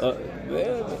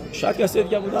 شاید کسی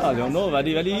دیگه بوده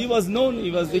ولی he was known.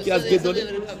 he was یکی از گدول.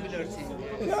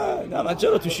 نه من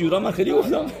چرا تو شیورا من خیلی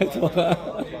گفتم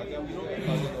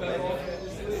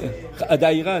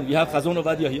دقیقاً we have خزون و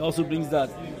بعد he also brings that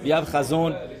we have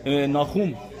خزون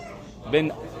ناخوم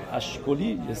بن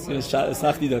اشکولی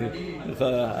سختی داره.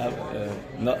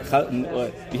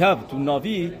 we have تو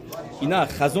ناوی اینا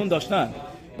خزون داشتن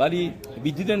ولی we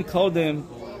didn't call them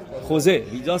خوزه.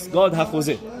 we just called ها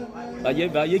خوزه.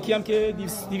 و یکی هم که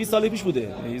 200 سال پیش بوده.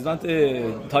 he's not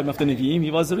time of the Nevi'im,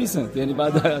 he was recent. یعنی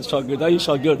بعد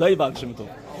شاگردای بخشم تو.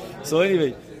 so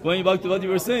anyway going back to what you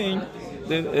were saying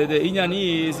این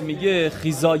یعنی میگه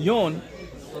خیزایون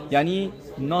یعنی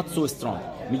not so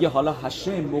strong. میگه حالا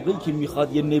هشم موقعی که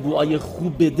میخواد یه نبوعای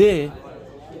خوب بده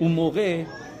اون موقع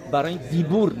برای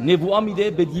دیبور نبوعا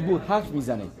میده، به دیبور حرف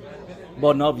میزنه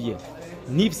با ناویه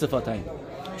نیو صفتین.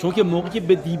 چون که موقعی که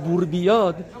به دیبور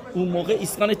بیاد اون موقع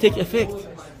اسکان تک افکت.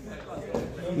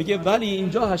 میگه ولی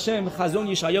اینجا هشم خزون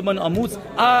یشعیا من آموز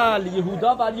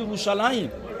یهودا و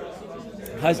یروشلایم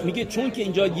هست. میگه چون که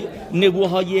اینجا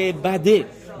نبوهای بده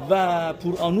و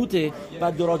پرآنوته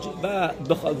و دراج و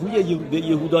روی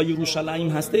یهودا یروشلایم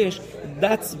هستش.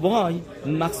 that's why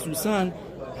مخصوصا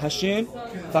هشم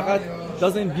فقط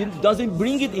doesn't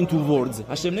bring it into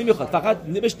words. هشم نمیخواد، فقط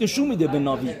بهش نشون میده به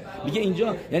ناوی. میگه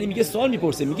اینجا یعنی میگه سوال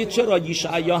میپرسه، میگه چرا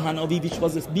یشعیا هناوی which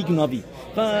was a big ناوی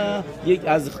و یک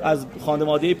از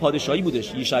خانواده پادشاهی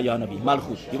بودش. یشعیا هناوی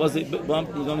ملخوت با هم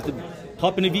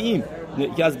تاپ نبییم،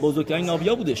 یکی از بزرگترین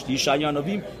ناویا بودش. یشعیا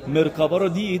هناوی مرکبا رو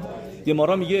دید.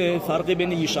 گمارا میگه فرق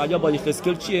بین یشعیا با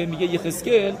یخزکل چیه؟ میگه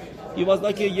یخزکل he was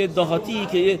like یه دهاتی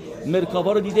که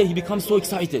مرکبا رو دیده he becomes so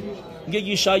excited. میگه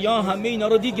یشعیا همه اینا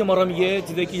رو دید. گمارا میگه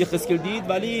چیزی که یخزکل دید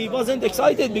ولی wasn't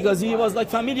excited because he was like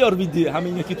familiar with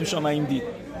همین که تو شمایم دید.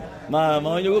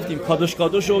 ما اینو گفتیم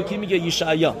کادوش کی میگه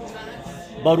یشعیا.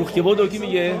 باروخ که بود کی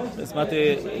میگه قسمت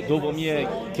دومی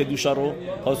که دوشا رو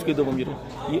پاسوک دومی رو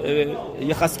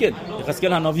یخزکل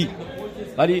هناوی.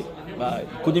 ولی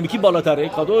کدومی کی بالاتره؟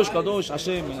 کادوش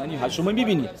هشم، یعنی هشم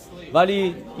میبینی.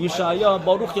 ولی یشعیا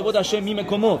باروخ که بود هشم میمه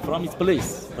کمو from his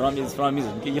place from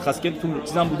his که یخزکل تو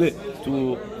چیزام بوده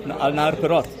تو نهر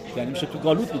پرات، یعنی میشه تو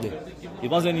گالوت بوده.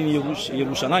 ایوازن این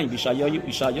یروشلایم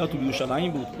یشعیا تو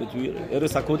یروشلایم بود، تو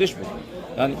ارس کودش بود.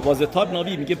 یعنی واز تاپ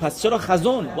ناوی. میگه پس چرا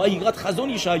خزون و ایقات خزون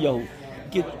یشعیا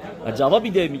که جواب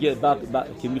میده، میگه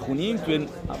که میخونیم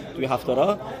توی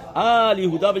هفتارا ال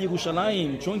یهودا و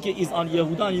یروشلایم، چون که از آن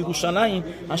یهودا و یروشلایم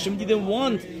هاشم didn't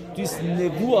want this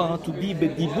نبوه to be به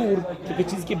دیبور، که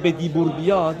چیزی که به دیبور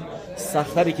بیاد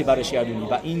سختره که برش گردونی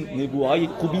و این نبوهای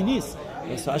خوبی نیست.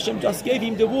 So Hashem just gave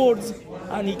him the words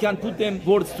and he can put them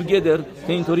words together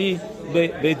که اینطوری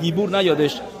به دیبور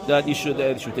نیادش that he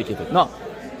should take it. نه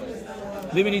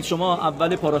ببینید شما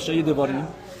اول پاراشه دواریم،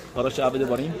 پاراشه اول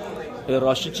دواریم،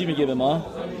 راشی چی میگه به ما؟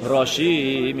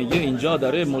 راشی میگه اینجا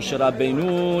داره موشه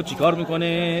ربینو چیکار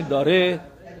میکنه؟ داره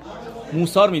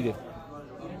موسار میده.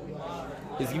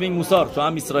 He's giving موسار تو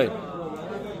هم اسرائیل.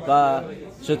 و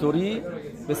چطوری؟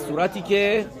 به صورتی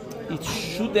که it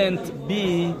shouldn't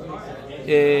be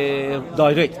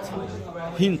direct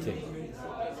hint.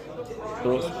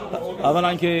 درست.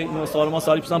 اولا که سوال ما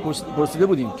سالی پیشم پرسیده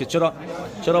بودیم که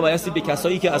چرا بایستی به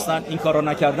کسایی که اصلا این کارا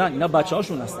نکردن، اینا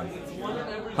بچه‌هاشون هستن،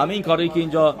 همه این کارهایی که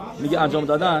اینجا میگه انجام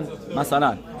دادن،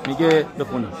 مثلا میگه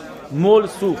بخونیم مول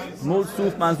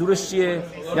صوف منظورش چیه؟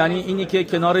 یعنی اینی که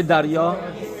کنار دریا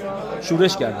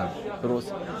شورش کردن.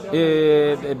 درست.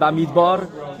 بمیدبار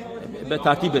به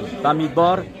ترتیب بریم.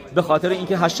 بمیدبار به خاطر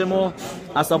اینکه هشمو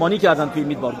عصبانی کردن توی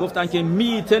میدبار، گفتن که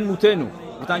میتن موتنو،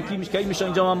 گفتن کی میشه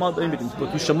اینجا ما ببینیم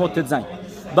تو شما تزنگ.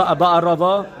 با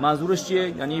عربا منظورش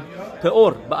چیه؟ یعنی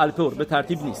پئور با الپئور به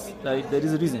ترتیب نیست، در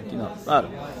ریز اینا.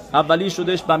 اولی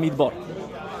شدش بمیدبار،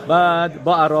 بعد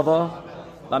با عربا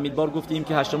بمیدبار گفتیم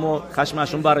که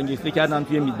خشم برانگیخته کردن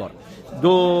توی میدبار.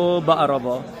 دو با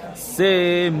عربا،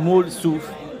 سه مول صوف.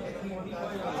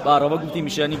 با عربا گفتیم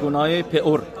میشه یعنی گناه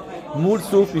پئور. مول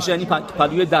صوف میشه یعنی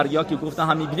پلوی دریا که گفتن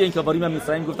همین بیلی این که واریم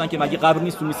مصرعیم، گفتن که مگه قبر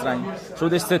نیست تو مصرعیم،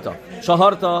 شدش 3 تا.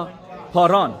 4 تا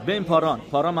پاران، بین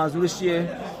پاران منظورش چیه؟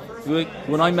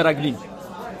 گناه مرگلین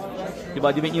که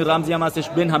بعدی به این رمزی هم هستش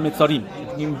بن همتساریم.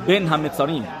 این بن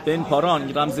همتساریم، بن پاران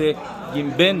این رمز، این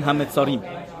بن همتساریم.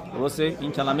 درسته؟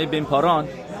 این کلمه بن پاران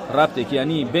ربطه که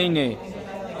یعنی بین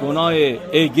گناه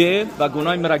اگل و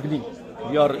گناه مرگلین.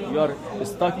 یار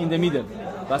استاک این میدل،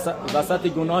 وسط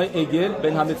گناه اگل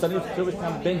بن همتساریم،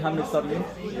 بن همتساریم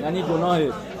یعنی گناه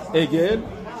اگل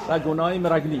و گناه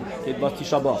مرگلین که با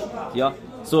تیشابا یا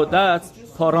so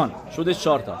that's پاران شده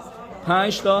 4 تا.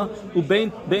 5 تا و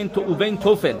بین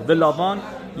توفل و لاوان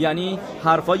یعنی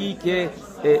حرفایی که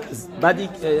بعدی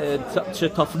چه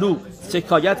تافلو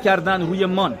شکایت کردن روی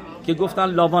مان که گفتن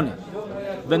لاوانه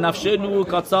و نفشه لو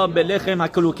کاتسا به لخم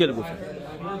هکلوکل گفت.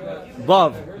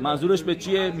 واو منظورش به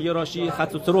چیه؟ میگه راشی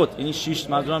خطوتروت، یعنی 6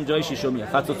 منظورم جای شیشمیه.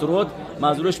 خطوتروت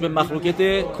منظورش به مخلوقات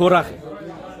کرخه.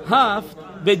 7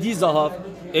 به دیزاهاف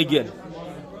اگل.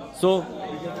 so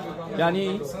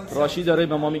یعنی راشی داره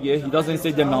به ما میگه he doesn't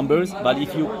say the numbers but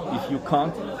if you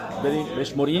count بریم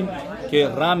بشمریم که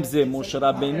رمز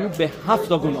مشربینو به 7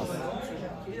 تا گناه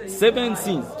 7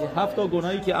 sins که 7 تا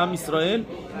گناهی که ام اسرائیل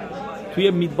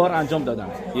توی میدبار انجام دادن.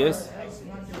 yes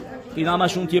این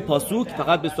همشون توی پاسوک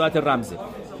فقط به صورت رمزه.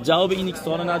 جواب این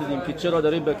سوالو ندادیم که چرا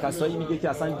داره به کسایی میگه که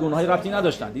اصلا گناهی ربطی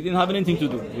نداشتن. دیدین have anything to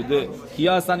do with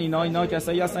کیا هستن اینا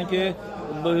کسایی هستن که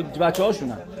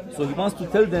بچه‌هاشونن. so he wants to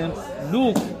tell them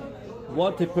look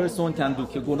what a person can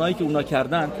do که گناهی که اونا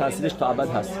کردن تاثیرش تا ابد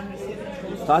هست.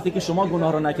 وقتی که شما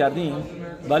گناه رو نکردین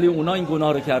ولی اونا این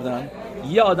گناه رو کردن،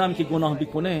 یه آدم که گناه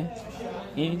بکنه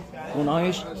این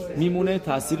گناهش میمونه،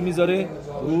 تاثیر میذاره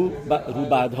رو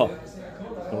بعدها.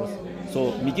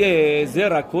 so میگه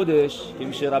زرا کودش که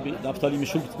میشه ربی نفتالی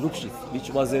میشوت روبشیت which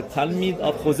was a talmid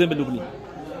of خوزه بلوبنی.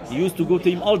 he used to go to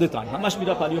him all the time. همش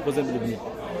میره پلی خوزه بلوبنی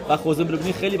و خوزه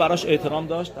بلوبنی خیلی براش احترام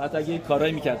داشت. حتی اگه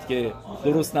کارایی میکرد که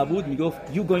درست نبود میگفت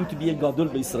you going to be a gadol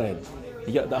به اسرائیل.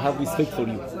 I have respect for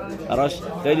you. براش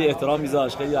خیلی احترام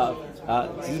میذاشت، خیلی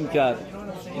چیز میکرد.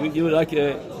 you like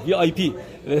VIP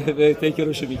به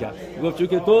تکرارش میکرد. گفت چون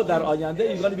که تو در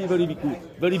آینده you're going to be very good,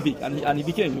 very big and he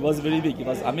became, he was very big, he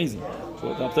was amazing. so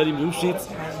رفتاریم روشید.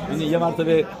 یه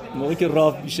مرتبه موقعی که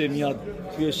راو میشه میاد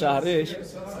توی شهرش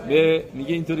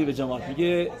میگه اینطوری به جماعت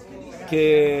میگه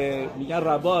که میگن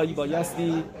ربایی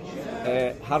بایستی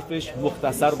حرفش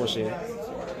مختصر باشه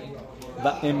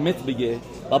و امت بگه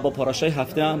و با پاراشای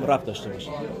هفته هم ربط داشته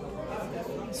باشه.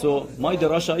 so my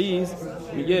دراشا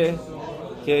میگه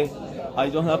که I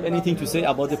don't have anything to say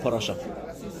about the parasha.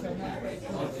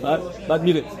 بعد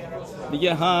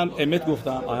میگه هم امت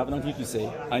گفتم I have nothing to say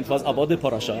and it was about the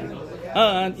parasha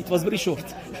and it was very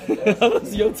short.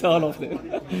 همش یوته حال افته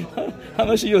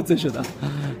همش یوته شدن.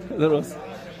 درست.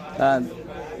 and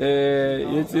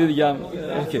یه چیز دیگه هم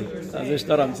اوکی ازش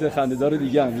دارم چیز خنده‌دار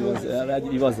دیگه هم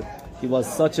he was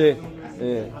such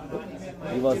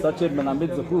a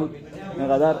ملمد زخود،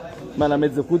 اینقدر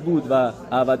ملمد زخود بود و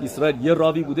عبد اسرائیل یه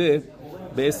راوی بوده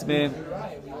به اسم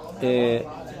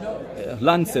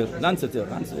لانسر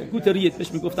گوتریت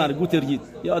بهش میگفتن گوتریت.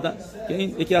 یادم که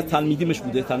این یکی از تلمیدیمش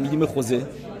بوده، تلمیدیم خوزه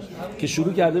که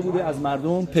شروع کرده بوده از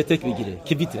مردم پتک بگیره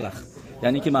که ویترخ،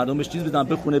 یعنی که مردمش چیز بدن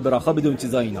بخونه براخا بده اون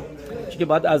چیزا اینا، که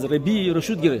بعد از ربی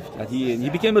رشود گرفت، یعنی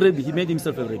بیکم ربی he made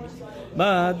himself a ربی.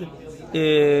 بعد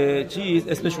چیز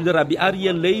اسمش بوده ربی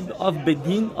اریه لیب آف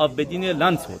بدین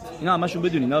لانسوت. اینا همشون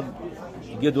بدون اینا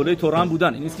یه دوله توران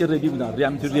بودن، این نیست که ربی بودن،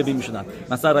 همینطوری ربی میشدن.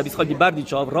 مثلا ربی خالی بردی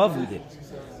چاو راو بوده،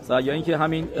 یا اینکه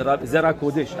همین زرا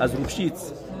کودش از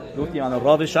روبشیتس گفت یعنی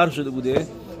راو شرح شده بوده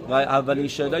و اولین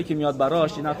شهدایی که میاد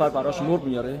براش این نفر براش مرغ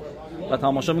میاره و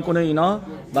تماشا میکنه اینا،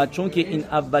 و چون که این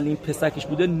اولین پسکش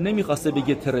بوده نمیخواسته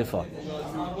بگه ترفا،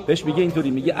 بهش میگه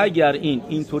اینطوری، میگه اگر این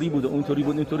اینطوری بود و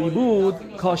اونطوری بود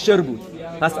کاشر بود،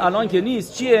 پس الان که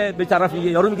نیست چیه؟ به طرف میگه،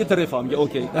 یارو میگه ترفا، میگه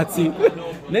اوکی دتسی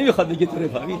نمیخواد بگه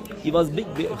ترفا. he was big،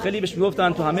 خیلی بهش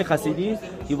میگفتن تو همه خسیدی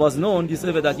he was known this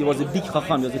that he was a big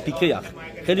خاخام، یا پیکیخ،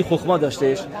 خیلی خخما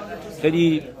داشتش،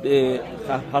 خیلی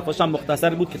حرفاش هم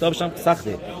مختصر بود، کتابش هم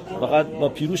سخته، فقط با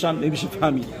پیروش هم نمیشه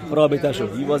فهمید رابطه شد.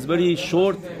 he was very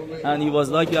short and he was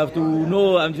like you have to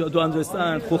know and to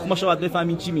understand، خخماشو باید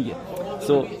بفهمین چی میگه.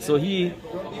 so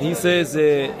he says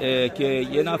که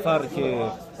یه نفر که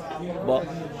با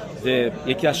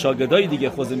یکی از شاگردای دیگه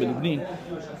خوزه ملوبنین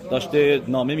داشته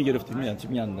نامه میگرفت،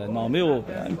 میگن نامه و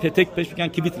پتک پیش میگن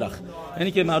کی بیتلخ،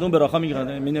 یعنی که مردم براخا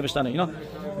میگن می نوشتن اینا.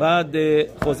 بعد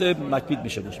خوزه مکبید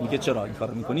میشه بهش، میگه چرا این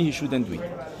کارو میکنی؟ هی شودن دوید.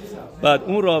 بعد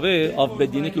اون راوه آف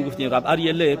بدینه که گفتین رب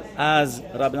اریله از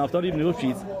رب نفتالی ابن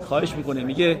روبشیت خواهش میکنه،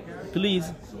 میگه please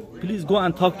go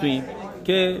and talk to him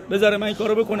که بذاره من این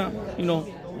کارو بکنم.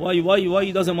 why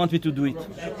he doesn't want me to do it.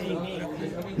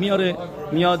 میاد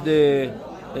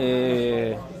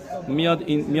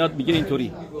میگه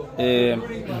اینطوری،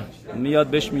 میاد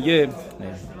بهش میگه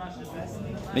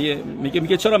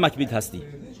چرا مکبید هستی؟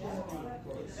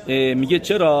 میگه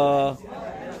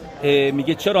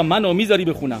چرا منو میذاری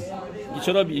بخونم؟ میگه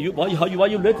چرا why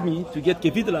you let me to get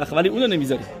کفیدلخ ولی اونو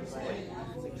نمیذاری؟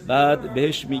 بعد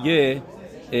بهش میگه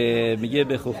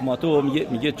به خخماتو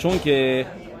میگه چون که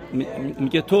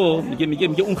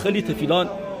میگه اون خیلی تفیلان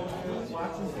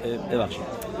ببخشید،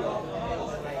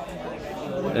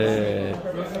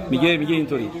 میگه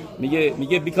اینطوری،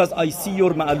 میگه because I see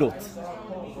your معلوت.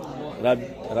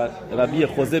 ربی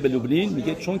خوزه به لبنان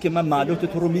میگه چون که من معلوت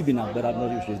تو رو میبینم به رب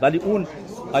ناریوش، ولی اون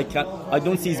I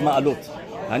don't see his معلوت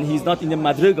and he's not in the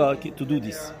مدرگا to do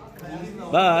this.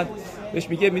 بعد بهش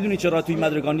میگه میدونی چرا توی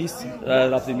مدرگان نیست؟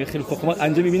 رفتیم میگه خیلی خخما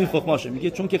انجام میبینی خخماشه، میگه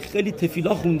چون که خیلی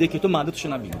تفیلا خونده که تو معلوتش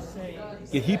نبینی،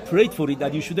 که he prayed for it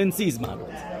that you shouldn't see his معلوت.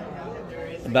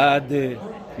 بعد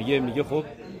میگه خب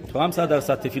تو هم 100%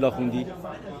 تفیلا خوندی؟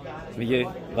 میگه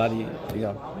ولی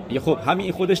خب همین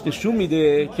این خودش نشون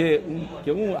میده که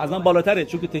اون از من بالاتره،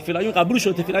 چون که تفیلای قبول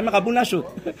شد، تفیلای من قبول نشد.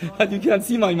 you can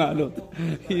see my معلوت.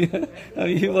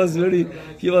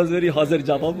 he was very حاضر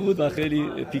جواب بود و خیلی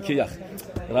پیکه یخ.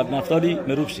 رب نفتالی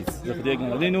مروب شید خدا یک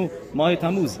نماده اینو ماه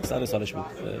تموز سر سالش بود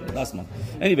دستمان.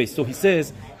 anyway so he says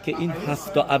که این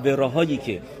 7 عبرهایی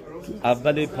که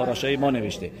اول پاراشای ما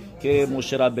نوشته که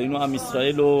مشه ربینو هم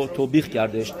اسرائیل رو توبیخ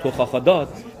کردش، توخاخا داد،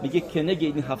 میگه که نگه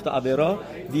این 7 عبرها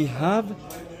we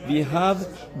have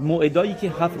موعدایی که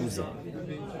 7 روزه،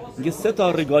 میگه 3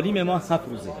 رگالیم ما 7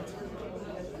 روزه،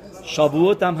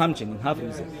 شابوت هم همچنین 7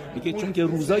 روزه. میگه چون که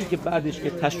روزایی که بعدش که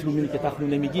تشلومینی که تخلو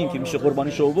نمیگیم که میشه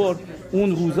قربانی شوور،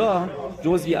 اون روزا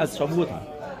جزئی از شابوت هم.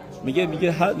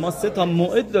 میگه ما 3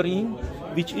 موعد داریم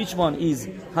which each one is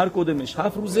هر کدومش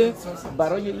 7 روزه،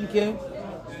 برای اینکه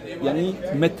یعنی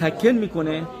متکن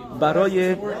میکنه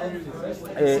برای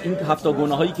این 7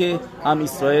 گناهایی که هم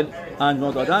اسرائیل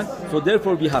انجام دادن. so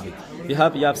therefore we have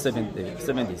 7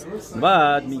 days.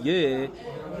 بعد میگه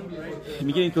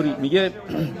اینطوری، میگه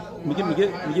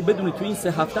بدونید تو این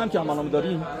 3 هفته هم که ما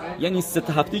داریم، یعنی 3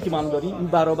 هفته‌ای که ما داریم این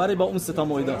برابر با اون 3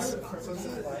 موعد است.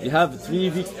 we have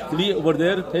 3 weeks 3 over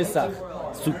there پسخ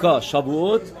سوکا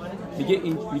شابوت.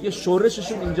 میگه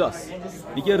شورششون اینجاست.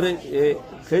 میگه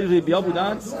خیلی ربیا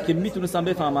بودن که میتونستن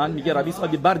بفهمن. میگه ربی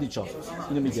اسحاق بردیچا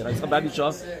اینو میگه، ربی اسحاق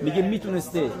بردیچا میگه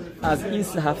میتونسته از این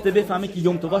 3 هفته بفهمه که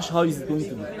یوم توباش هایز تو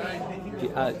میتونه، که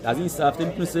از این 3 هفته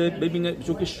میتونسته ببینه،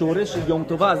 چون که شورش یوم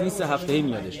توبا از این 3 هفته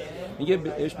میادش. میگه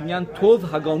بهش میگن توب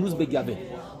هگانوز به گبه.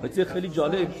 وقتی خیلی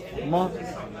جالب، ما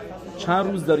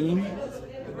چند روز داریم؟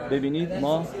 ببینید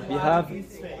ما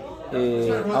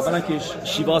اولا که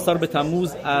شیواسار به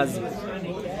تموز از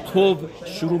توب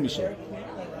شروع میشه،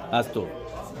 از توب،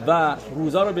 و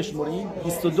روزا رو بشماریم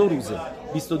 22 روزه،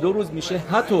 22 روز میشه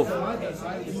هتوب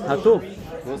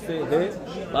درسته؟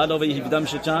 و علاوه 17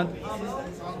 میشه چند؟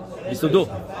 22.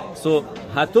 So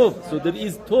hatov, so there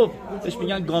is tov. بهش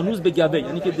میگن گانوز به گبه،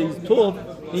 یعنی که there is tov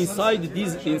inside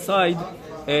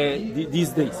these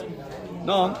days.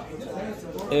 نه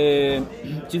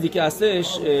چیزی که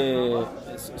هستش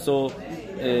so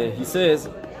he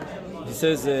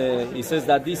says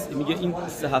that this میگه این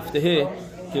 3 هفته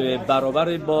که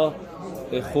برابر با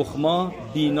خخما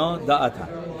بینا دعت،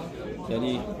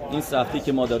 یعنی این 3 هفته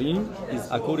که ما داریم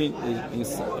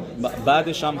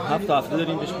بعدش هم 7 هفته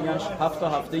داریم بهش میگن 7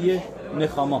 هفته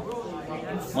نخاما.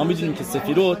 ما میدونیم که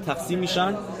سفیرات تقسیم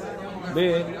میشن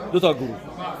به 2 تا گروه،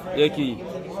 یکی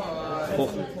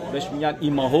بهش میگن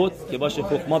ایماهوت که باشه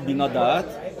خخما بینا دعت،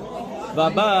 و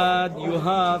بعد you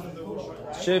have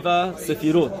 7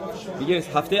 سفیرات. میگه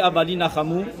هفته اولی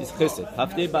نخمو از خسد،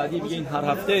 هفته بعدی میگه این هر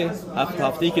هفته 7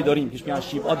 هفته‌ای که داریم که میگن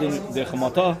شیبا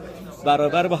دخماتا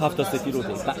برابر با 7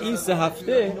 سفیروته، و این 3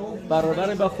 هفته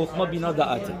برابر با خخما بینا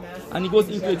دعته. and he goes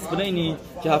into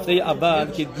explaining که هفته اول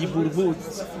که دیبور بود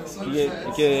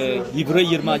که دیبره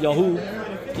یرمیاهو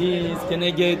is که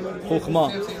نگه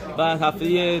خخما، و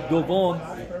هفته دوم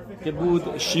که بود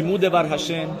شیمود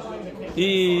ورهشم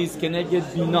is که نگه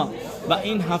بینا، و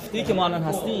این هفته که ما الان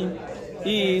هستیم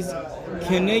is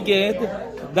کنگد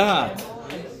دعت،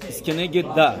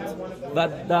 و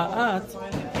دعت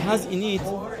هز اینیت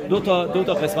دو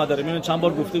تا قسمت داره. میبینید چند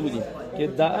بار گفته بودیم که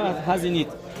دعت هز اینیت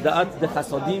دعت ده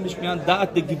خسادیم بهش میگن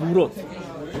دعت ده گبورت.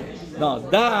 نه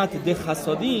دعت ده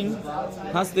خسادیم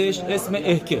هستش اسم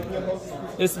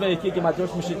احکه که مدرش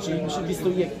میشه چی؟ میشه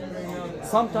 21.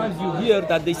 Sometimes you hear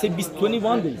that they say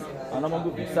 21 days. انا ما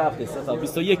گفتیم 3 هفته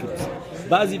 21 روز.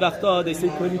 بعضی وقتا they say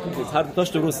 22 days. هر دوتاش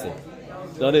درسته.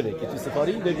 جالبه که تو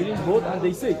سفاری ببینید both and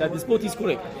they say that this both is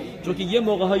correct. چون که یه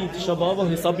موقع‌های تیشا باب رو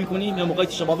حساب می‌کنیم، یه موقعی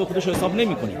تیشا باب خودش رو حساب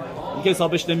نمی‌کنیم. اینکه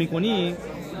حسابش نمی‌کنیم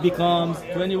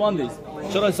becomes 21 days.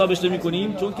 چرا حسابش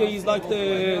نمی‌کنیم؟ چون که is like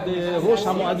the روش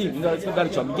هم موعدیم. این اسم در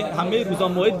چا میگه همه روزا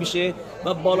موعد میشه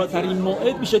و بالاترین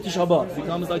موعد میشه تیشا باب.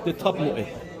 becomes like the top موعد.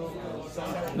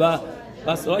 و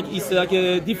بس it's like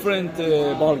a different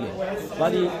ballgame.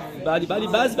 ولی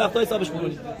بعضی وقتا حسابش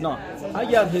می‌کنیم. نه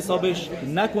اگر حسابش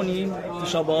نکنیم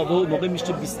تیشا باب موقع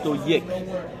میشه 21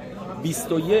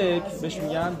 بهش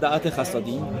میگن دعت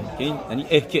خسادیم که این یعنی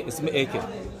احکه، اسم احکه.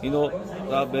 اینو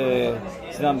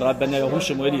رب نیاهو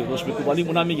شموئیلی روش بکوبالیم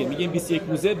اونم میگه این 21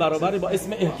 روزه برابر با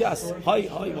اسم احکه است. های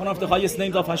one of the highest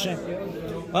names of Hashem.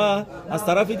 و از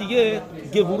طرف دیگه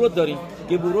گبورت داریم.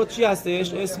 گبورت چی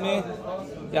هستش؟ اسم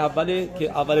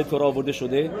اول تورا آورده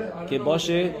شده که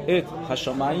باشه ات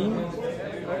هشامیم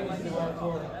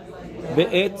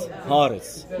به ات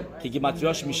هارس که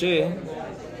گیماتریاش میشه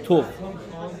تو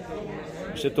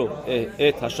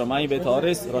ات هشامیم به ات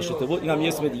هارس راشتبو. این هم یه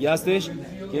اسم دیگه هستش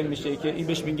که میشه که این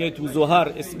بهش میگه تو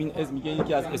زهر اسم میگه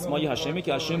یکی از اسمای هشمه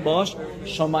که هشم باش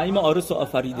شامیم آرس و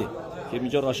آفریده که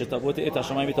اینجا راشتبوت ات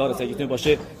هشامیم به ات هارس اگه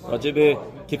باشه راجع به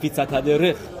کفیت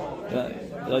تدرخ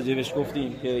راجبش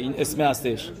گفتیم که این اسم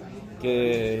هستش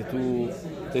که تو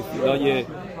تفیلای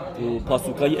تو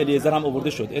پاسوکای الیعزر هم آورده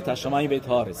شد ات هشامیم به ات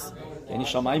هارس، یعنی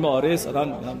شامیم آرس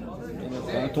آدم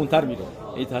تونتر میره.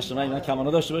 ات هشامیم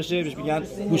کمانا داشته باشه بهش میگن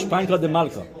گوشپنکا د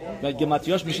ملکا و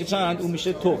گماتیاش میشه چند؟ اون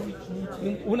میشه تو.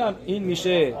 اونم این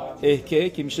میشه احکه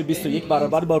که میشه 21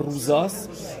 برابر با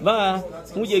روزاست، و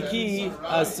اون یکی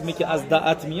اسمی که از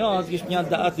دعت میاد بهش میگن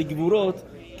دعت گبورت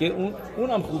که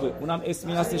اونم خوبه، اونم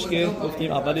اسمی هستش که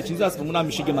گفتیم اول چیز هست، اونم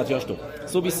میشه که متیاش تو.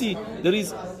 So we see there is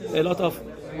a lot of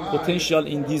potential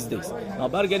in these days.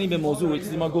 برگردیم به موضوع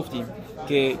چیزی ما گفتیم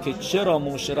که چرا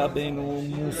موشه ربینو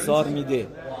موسار میده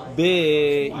به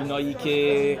اینایی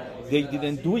که they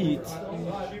didn't do it,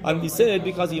 and he said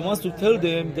because he wants to tell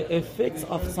them the effects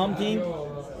of something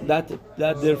that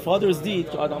their fathers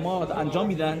did که آدم‌ها انجام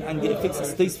میدن and the effects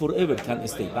stays forever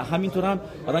can stay. و همینطور هم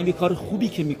آدم یه کار خوبی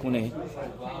که میکنه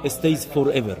stays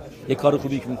forever، یه کار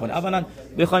خوبی که میکنه. اولا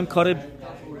بخوایم کار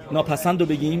ناپسند رو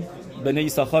بگیم بنی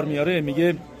ساخار میاره،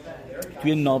 میگه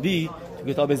توی ناوی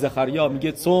تو کتاب زخریا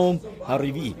میگه صوم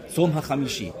هریوی، صوم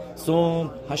خمیشی،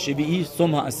 صوم هشبیعی،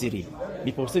 صوم عصیری.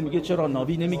 میپرسه میگه چرا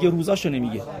ناوی نمیگه روزاشو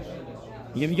نمیگه؟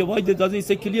 میگه why doesn't it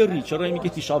say clearly؟ چرا میگه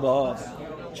تیشا بآب،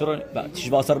 چرا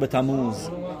تیشوا سر به تموز،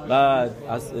 بعد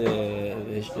از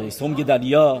صوم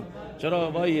گدالیا،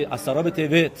 چرا وای اسرا به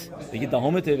توت میگه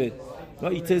دهم توت، و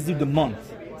it tells you the month.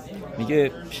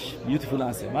 میگه beautiful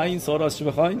answer. من این سوالش چه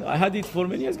بخواید I had it for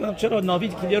many years. گفتم چرا ناوی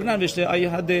کلیر ننوشته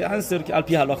I had the answer که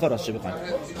الپی حلاخا راست چه بخواید،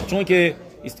 چون که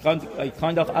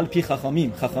kind of الپی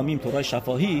خخامیم تورای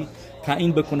شفاهی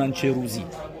تعیین بکنن چه روزی.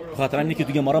 خاطر اینه که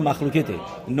دیگه ما را مخلوقته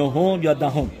نهم یا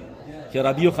دهم که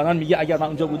ربی خنان میگه اگر من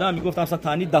اونجا بودم میگفتم اصلا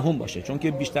تعیین دهم باشه، چون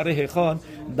که بیشتر هیخان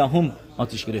دهم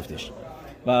آتش گرفتش.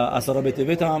 و اثر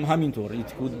بتوت هم همینطور. It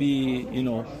could be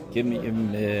که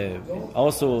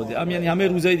also یعنی همه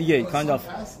روزهای دیگه kind of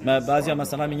بعضی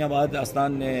مثلا میگن باید اصلا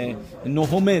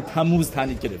 9 تموز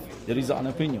تعیین گرفت. There is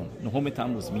an opinion 9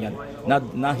 تموز میگن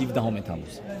نه 17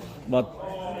 تموز. But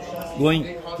going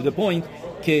to the point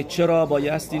که چرا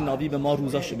بایستی نبی به ما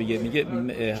روزاشو بگه، میگه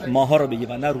ماها رو بگه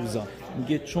و نه روزا.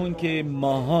 میگه چون که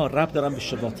ماها ربط دارن به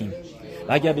شباتیم.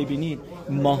 و اگر ببینید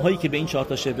ماهایی که به این 4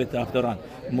 تا شبت ربط دارن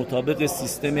مطابق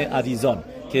سیستم عریزان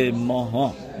که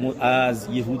ماها از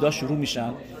یهودا شروع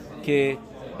میشن که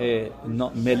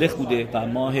ملخ بوده و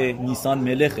ماه نیسان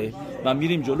ملخه و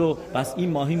میریم جلو، پس این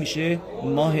ماهی میشه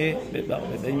ماه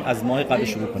از ماه قبل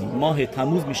شروع کنیم. ماه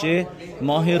تموز میشه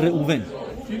ماه رئوون.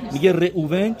 میگه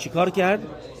رئوون چیکار کرد؟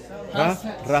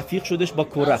 رفیق شدش با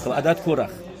کورخ و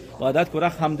عدد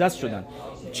کورخ همدست شدن.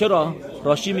 چرا؟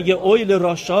 راشی میگه اویل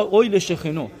راشا اویل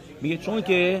شخنو، میگه چون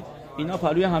که اینا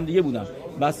پلوی همدیگه بودن.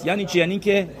 بس یعنی چی؟ یعنی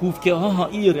که کوفکه ها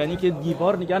ایر، یعنی که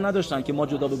دیوار نگه نداشتن که ما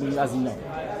جدا بگوییم از اینا.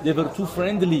 they were too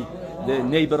friendly،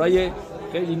 نیبرای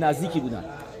خیلی نزدیکی بودن.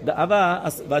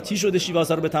 و چی شده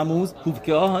شیواسا رو به تموز؟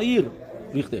 کوفکه ها ایر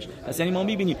ریختش. پس یعنی ما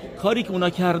میبینیم کاری که اونا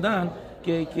کردن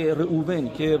که رئوون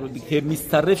که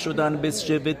مسترف شدن به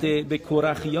شبت به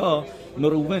کورخیا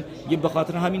رئوون، به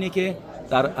خاطر همینه که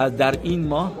در این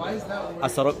ماه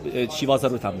شیوازه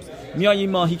رو تموز میای. این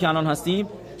ماهی که الان هستیم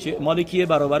مالکیه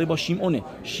برابری با شیمونه.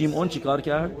 شیمون چیکار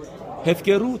کرد؟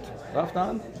 هفکروت،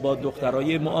 رفتن با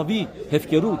دخترای موآبی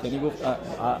هفکروت، یعنی گفت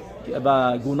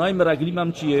و گناه مرگلیم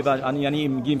هم چیه و یعنی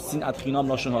میگیم سین ادخینام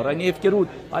ناشنهارا، یعنی هفکروت.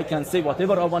 I can say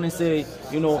whatever I want to say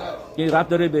یه رب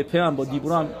داره به پم با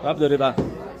دیبورم رب داره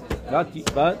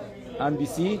و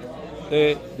NBC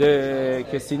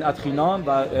که سین ادخینام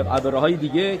و عبرهای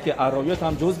دیگه که عرایت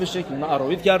هم جز بشه که اونا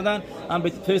عرایت کردن هم به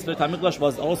تست به تمیق داشت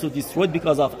was also destroyed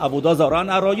because of عبودا زاران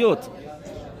عرایت.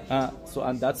 So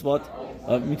and that's what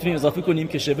میتونیم اضافه کنیم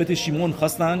که شبت شیمون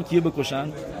خواستن کیو بکشن؟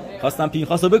 خواستن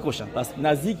پینخاس رو بکشن. پس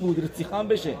نزدیک بود رتیخان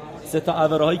بشه 3 تا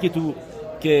عبرهایی که تو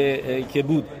که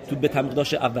بود تو به تمیق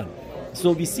داشت اول.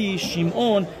 سوبیسی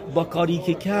شیمون با کاری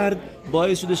که کرد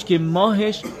باعث شدش که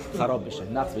ماهش خراب بشه،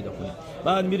 نقص پیدا کنه.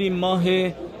 بعد میریم ماه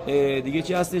دیگه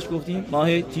چی هستش گفتیم؟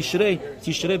 ماه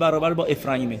تیشره برابر با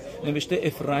افرایمه. نوشته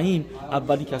افرایم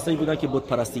اولی کسایی بودن که بت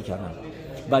پرستی کردن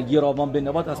و گراوان به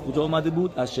نبات از کجا اومده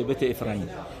بود؟ از شبت افرایم.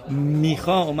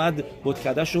 میخا اومد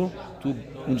بتکدهشو تو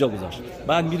اونجا گذاشت.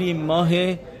 بعد میریم ماه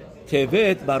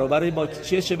توت برابر با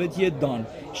چه شبتیه؟ دان.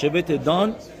 شبت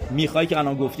دان میخایی که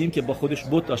الان گفتیم که با خودش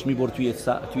بت داشت میبرد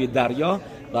توی دریا،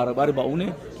 برابر با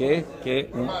اونه که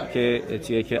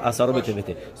اثر به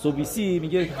توته. سوبیسی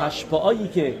میگه هشپایی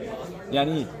که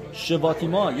یعنی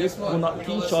شباتیما یک گناه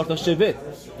که این 4 تا شبت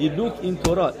لوک این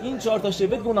تورا این 4 تا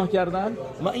شبت گناه کردن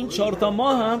و این 4 تا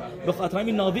ماه هم به خاطر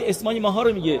همین ناوی اسمای ماها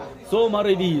رو میگه سوم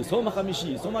روی سوم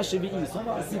خمیشی سوم شبیعی سوم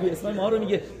اسیبی اسمای ماها رو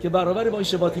میگه که برابر با این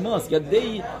شباتیماست که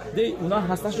دی اونا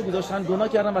هستشو گذاشتن گناه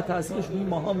کردن و تاثیرش روی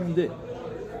ماها مونده.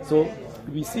 سو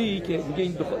بیسی که میگه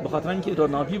این به خاطر اینکه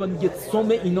راناوی و میگه سوم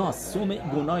ایناست، سوم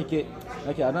گناهی که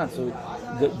نکردن. So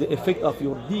the effect of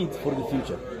your deed for the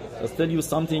future. Let's tell you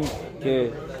something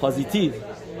که پوزیتیو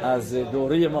از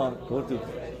دوره ما گفتیم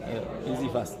ایزی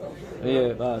فاست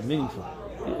و مینینگفول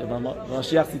و ما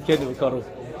شخصی که به کارو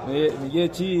میگه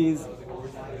چیز،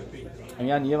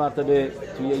 یعنی یه مرتبه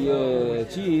توی یه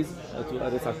چیز تو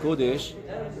عرصه کودش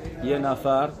یه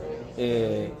نفر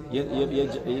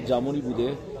یه جمعونی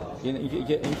بوده،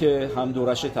 این که هم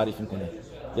دورشه تعریف میکنه،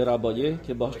 یه ربایه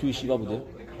که باش توی شیوا بوده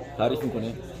تعریف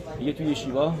میکنه. میگه توی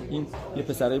شیوا این یه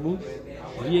پسره بود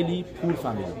ریلی پور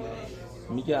فامیلی،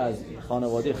 میگه از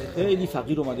خانواده خیلی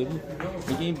فقیر اومده بود.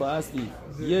 میگه این بایستی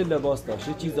یه لباس داشت،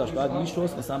 یه چیز داشت، بعد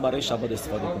میشست مثلا برای شبات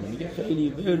استفاده کنه. میگه خیلی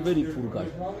وری پور گای.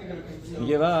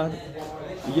 میگه بعد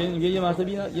میگه یه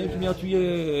مرتبه یکی میاد توی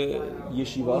یه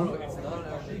شیوا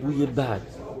بوی بد،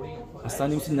 اصلا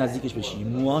نمیتونی نزدیکش بشی،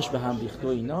 موهاش به هم ریخته و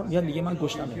اینا. میاد میگه من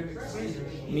گشتمه،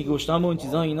 گشتم و این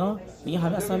چیزا اینا. میگه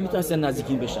همه اصلا میتونن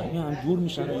نزدیکی بشن، میگه هم دور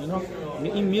میشن و اینا.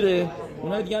 این میره،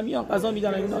 اونا دیگه میان غذا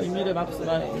میدن اینا، این میره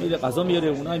میره غذا میاره،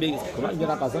 اونا میگه کمک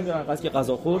میگن غذا میارن، قضیه که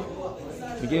غذا خورد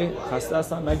میگه خسته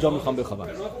هستم من جا میخوام بخوابم.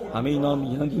 همه اینا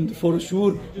میگن این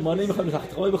فروشور ما نمیخوام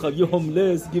تخت خوابی بخواب، یه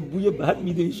هوملس یه بوی بد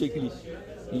میده این شکلی.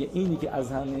 میگه اینی که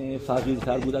از همه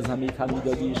فقیرتر بود، از همه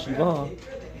تمیدادی شیوا،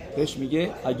 بهش میگه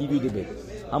اگه ویدو بده.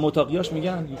 هم اتاقیاش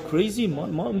میگن کریزی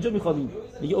ما اونجا میخوابیم.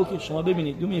 میگه اوکی شما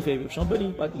ببینید دو می فیور شما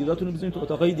برید بعد دیگه‌تون رو بزنید تو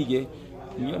اتاقای دیگه.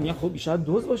 میگه خب شاید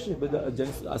دوز باشه بده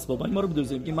جنس اسبابای ما رو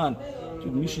بدوزه. میگه من تو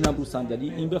میشینم رو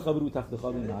صندلی، این بخوابه رو تخت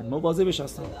خواب من مواظبش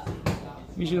هستم.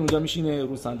 میشینه اونجا، میشینه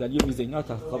رو صندلی و میز اینا،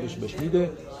 خوابش بهش میده،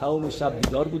 تمام شب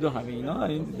بیدار بود و همه اینا.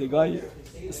 این دگای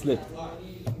اسلپ.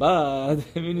 بعد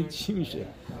ببینید چی میشه.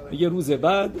 میگه روز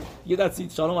بعد یه دستی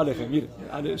شالوم علیکم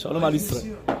میره، شالوم علی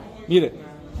اسرائیل میره.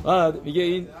 بعد میگه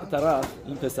این طرف،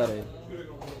 این پسره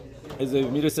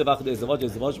میرسه وقت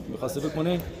ازدواج میخواسته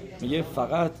بکنه، میگه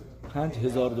فقط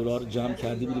 $5,000 جمع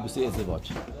کرده بود واسه ازدواج.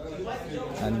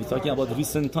 And we talking about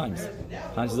recent times.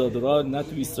 $5,000 نه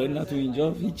تو اسرائیل نه تو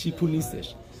اینجا هیچی پول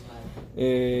نیستش.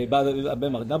 بعد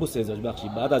نه واسه ازدواج، بخشی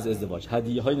بعد از ازدواج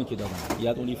هدیه هایی که دادن. He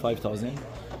had only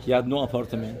 $5,000. He had no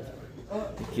apartment.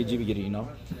 که جی بگیری اینا.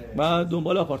 و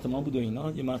دنبال آپارتمان بود و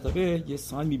اینا. یه مرتبه یه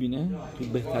ساین میبینه تو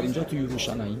بهترین جا تو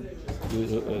یروشلایم،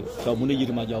 خیابون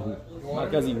یرمیاهو،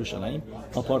 مرکز یروشلایم،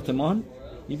 آپارتمان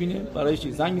میبینه، برای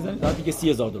چی زنگ میزنه، بعد میگه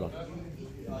 $30,000.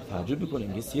 تعجب میکنه،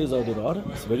 میگه $30,000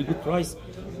 it's very good price.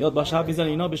 یاد باشه حرف میزنه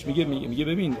اینا، بهش میگه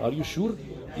ببین are you sure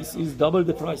this is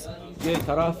double the price. یه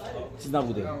طرف چیز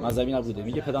نبوده، مذهبی نبوده،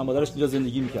 میگه پدر مادرش اینجا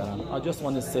زندگی میکردن. I just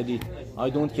want to sell it. I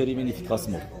don't care even if it costs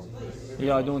more.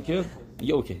 I don't care.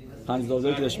 میگه اوکی.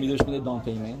 $5,000 که داشت میده دان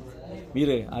پیمنت،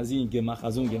 میره از این گمخ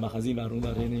از این ورون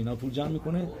برای اینا پول جمع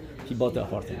میکنه که بات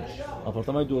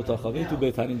آپارتمان 2 اتاق خوابه تو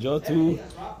بهترین جا تو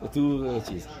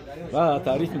چیز. و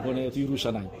تعریف میکنه توی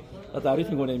یروشلایم. و تعریف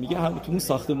میکنه، میگه هم تو اون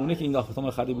ساختمونه که این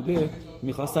آپارتمان خریده بوده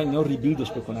میخواستن اینا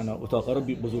ریبیلدش بکنن، اتاقا رو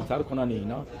بزرگتر کنن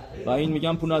اینا. و این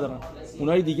میگن پول ندارن.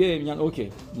 اونای دیگه میگن اوکی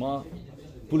ما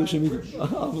پولشو میدیم.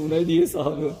 اونای دیگه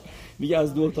صاحب میگه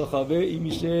از 2 اتاق خوابه این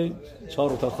میشه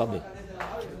 4 اتاق خوابه.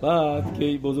 بعد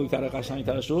که بزرگتر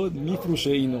قشنگتر شد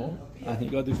میفروشه اینو،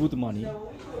 انگار گود مانی،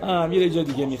 میره جای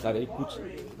دیگه میخره،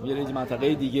 میره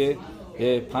منطقه دیگه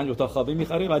 5 اتاق خوابه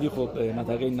میخره، ولی خب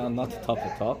منطقه نات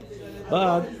تاپ.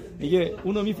 بعد میگه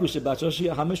اونو میفروشه، بچه‌اش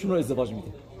همشون رو ازدواج میده.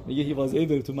 میگه هی واز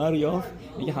ایبل تو مریاف،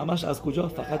 میگه همش از کجا؟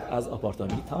 فقط از آپارتمان.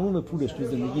 تمام پولش تو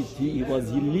زندگی هی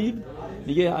واز هی لیو،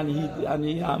 میگه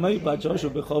یعنی همه بچه‌هاشو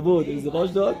به خوابود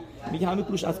ازدواج داد. میگه همه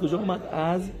پولش از کجا اومد؟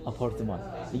 از آپارتمان.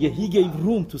 میگه he gave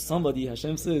room to somebody.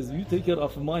 Hashem says you take care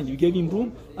of mine, you gave him room,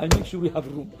 I make sure we have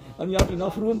room and you have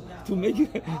enough room to make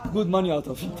good money out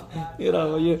of it. یه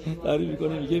روایه تعریف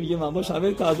میکنه، میگه من باش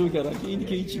همه تعجب کردم که اینی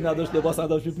که هیچی نداشت، لباس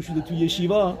نداشت، پوشیده توی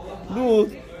یشیوا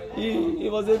لوت این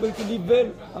واسه برکه لیول،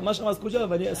 همش هم از کجا؟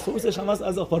 ولی سورسش هم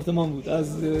از آپارتمان بود،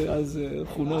 از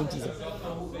خونه اون چیزا.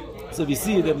 So we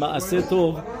see the ma'aseh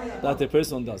tov that a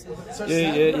person does.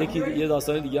 یه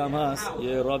داستان دیگه هم هست،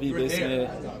 یه راوی به اسم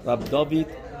رب داوید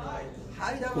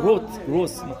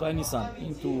گروس مطمئن نیستم،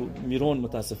 این تو میرون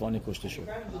متاسفانه کشته شد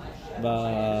و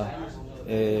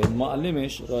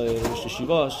معلمش رشته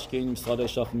شیواش که این مثال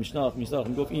اشراف میشناخت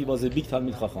میگفت این واسه بیگ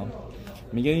تلمید خاخام.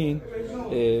 میگه این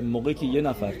موقعی که یه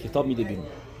نفر کتاب میده بیرون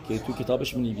که تو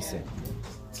کتابش مینویسه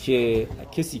که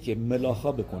کسی که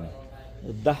ملاخا بکنه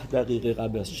 10 دقیقه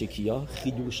قبل از شکیه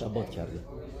خیدور شبات کرده.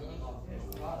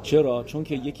 چرا؟ چون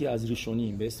که یکی از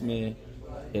ریشونیم به اسم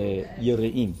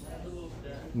یرئیم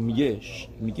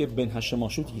میگه بن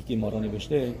هشماشوتی که ما را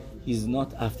نوشته is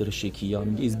not after شکیه،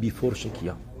 میگه is before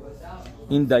شکیه.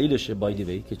 این دلیلشه بای دی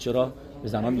وی که چرا به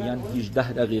زنان میگن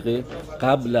 18 دقیقه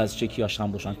قبل از شکیه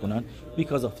شم روشن کنن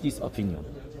because of this opinion.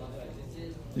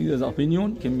 this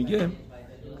opinion که میگه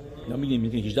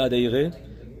 18 دقیقه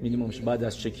مینیممش بعد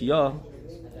از شکیه،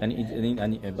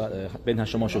 یعنی بین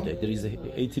هشماشوت there is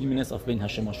 18 minutes of بین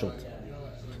هشماشوت.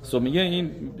 so میگه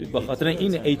این به خاطر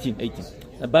این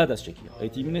 18 بعد از شکیه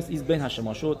 18 minutes is بین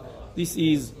هشماشوت. this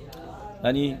is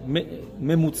یعنی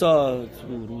مموتا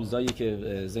روزایی که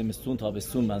زمستون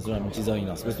تابستون منظورم این چیزا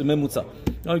ایناست. مثل مموتا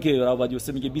اون که راوادی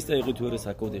واسه میگه 20 دقیقه تو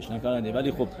رسکودش نکننده،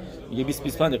 ولی خب میگه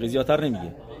 20-25 دقیقه زیادتر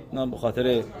نمیگه، نه به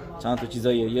خاطر چند تا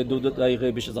چیزای یه 2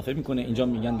 دقیقه بهش اضافه میکنه. اینجا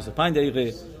میگن 25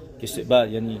 دقیقه که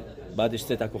بعد یعنی بعدش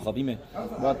 3 تکو خوابیمه.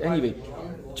 بعد anyway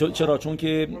چرا؟ چون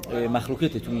که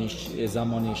مخلوقات تو این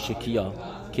زمان شکیا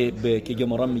که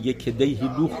گمارا میگه که ده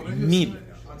هیلوخ میل،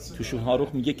 تو شوهاروخ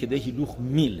میگه که ده هیلوخ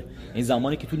میل، این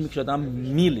زمانی که طول میکشه آدم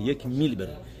یک میل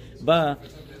بره. و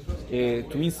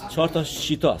تو این 4 تا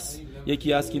شیتاست،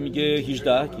 یکی هست که میگه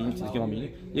 18 که این چیزی که ما میگیم،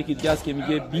 یکی دیگه هست که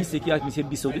میگه 20، یکی هست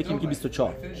میگه 22، یکی میگه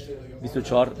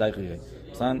 24 دقیقه.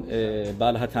 مثلا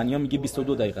بلحتنیا میگه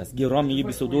 22 دقیقه است، گرام میگه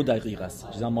 22 دقیقه است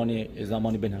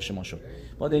زمانی بین هشما شد.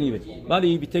 بعد anyway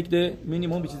ولی we take the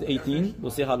minimum which is 18.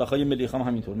 واسه حلاخای ملیخا هم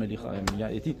همینطور، ملیخا میگه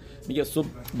 18. میگه صبح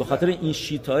به خاطر این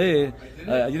شیتاه I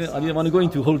want to go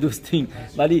into all those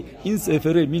things، ولی این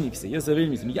سفره مینویسه، یه سفره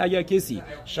مینویسه میگه اگر کسی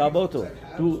شباتو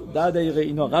تو 10 دقیقه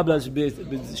اینا قبل از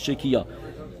شکیه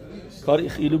کار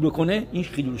خیلو بکنه این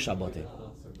خیلو شباته.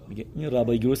 میگه این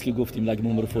ربای گروس که گفتیم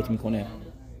لگمون رو فوت میکنه،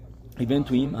 he went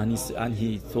to him and he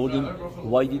told him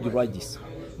why did you write this.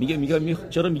 میگه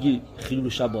چرا میگی خیلول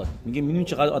شبات؟ میگه میدونی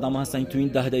چقدر آدم‌ها هستن تو این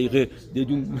 10 دقیقه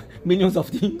دیدون میلیونز اف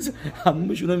تینگز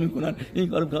همشون میکنن این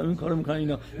کارو میکنن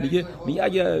اینا. میگه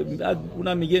اگه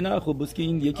اونم میگه نه خب بس که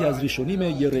این یکی از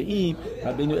ریشونیمه یرعیم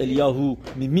بین الیاهو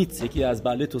میمیت یکی از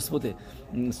بله توسفته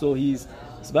سو هیز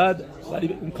بعد ولی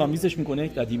این کامیزش میکنه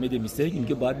قدیمه دمیسه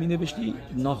میگه باید مینوشتی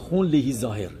ناخون لهی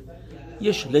ظاهر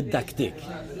یش لدکتک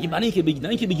این معنی اینکه بگی نه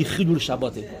اینکه بگی خیلول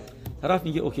شباته. طرف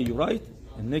میگه اوکی یو رایت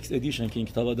next edition که این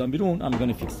کتاب آدم بیرون I'm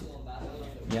gonna fix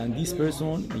it. یعنی this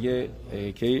person میگه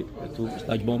که تو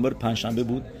لگ بامبر پنجشنبه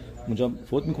بود اونجا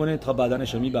فوت میکنه تا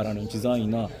بعدنش میبرن این چیزا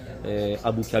اینا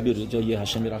ابو کبیر جای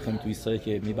هاشمی رحم تو اسرائیل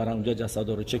که میبرن اونجا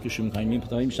جسدا رو چکشون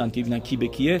میکنن میشن که ببینن کی به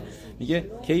کیه. میگه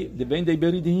کی the when they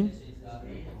buried him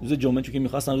روز جمعه چون که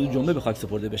میخواستن روز جمعه به خاک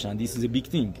سپرده بشن this is a big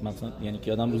thing مثلا یعنی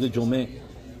که آدم روز جمعه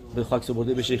به خاک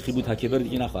سپرده بشه خیبوت تکبر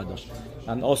دیگه نخواهد داشت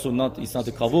and also it's not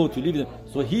a kavod to live them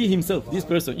so he himself this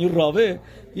person این راوه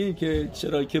این که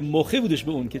چرا که مخه بودش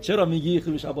به اون که چرا میگی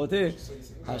خیلی شباته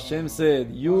هاشم said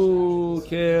you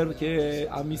care که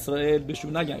ام اسرائیل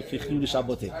بهشون نگن که خیلی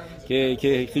شباته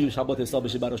که خیلی شبات حساب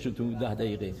بشه براشون تو 10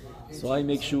 دقیقه so I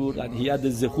make sure that he had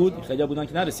the zechut خیلی بودن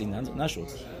که نرسیدن نشد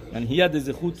and he had the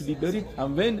zechut to be buried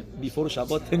and when before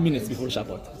Shabbat 10 minutes before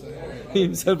Shabbat he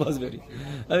himself was buried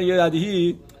and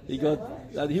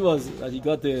that he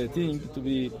got the thing to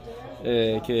be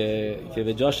که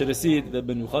به جاش رسید و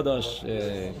به نوخا داشت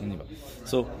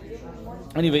so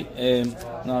anyway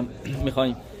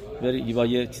میخوایم بریم با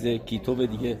یه چیز کتاب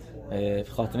دیگه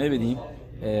خاتمه بدیم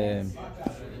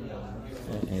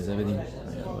اجازه بدیم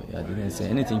I didn't say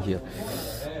anything here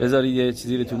بذارید یه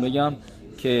چیزی بهتون بگم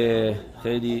که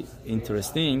خیلی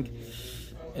interesting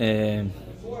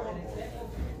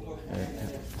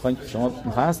شما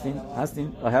هستین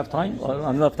I have time or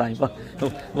enough time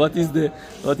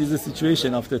what is the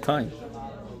situation of the time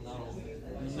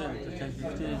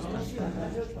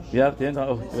you have 10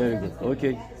 oh very good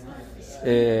okay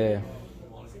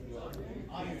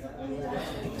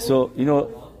so you know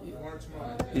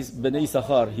is bnei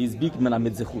Issachar he's big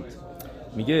melamed zechut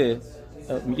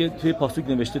میگه توی پاسوک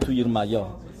نوشته توی یرمیا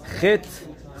خط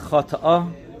خطا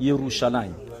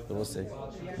یروشلایم درسته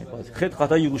خط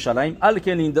خطا یروشلایم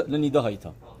الکه لنیدا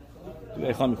هایتا تو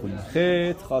ایخا میخونیم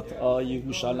خط خطا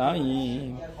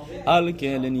یروشلایم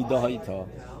الکه لنیدا هایتا.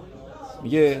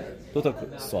 میگه دو تا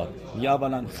سوال میگه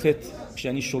اولا خط میشه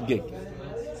یعنی شوگگ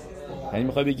یعنی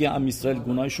میخوای بگی ام اسرائیل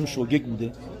گناهشون شوگگ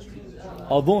بوده.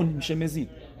 آون میشه مزید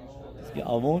میگه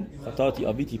آون خطاتی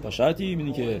آبیتی پاشاتی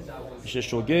میدونی که میشه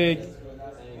شوگگ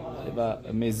و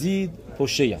مزید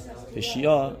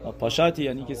پشیا پاشاتی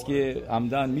یعنی کسی که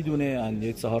عمدن میدونه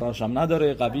یه سهاراش هم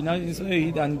نداره قوی نیست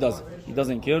he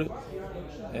doesn't care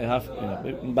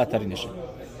بدترینشه.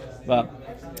 و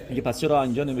میگه پس چرا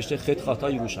اینجا نوشته خط خطا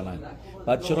یروشلایم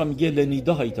بعد چرا میگه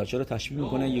لنیدا هایتا چرا تشبیه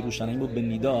میکنه یروشلایم رو به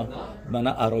نیدا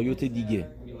بنا ارایت دیگه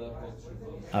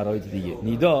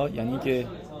نیدا یعنی که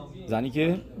زنی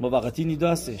که موقتی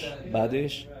نیدا هستش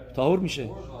بعدش طاهور میشه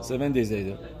 7 days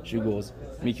later she goes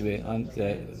mikve and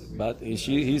but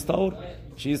he is طاهور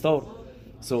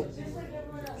so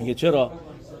میگه چرا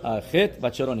خط و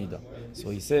چرا نیدا so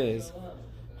he says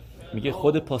میگه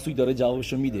خود پاسوک داره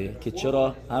جوابشو میده که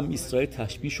چرا هم اسرائیل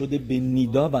تشبیه شده به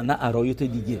نیدا و نه ارایت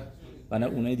دیگه و نه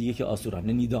اونای دیگه که آسورن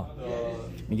نه نیدا.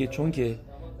 میگه چون که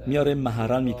میاره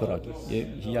مهران میپراگ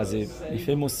یه از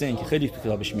famous saying که خیلی تو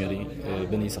کتابش میاره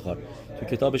بنی یساخار تو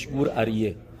کتابش گور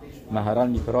اریه مهران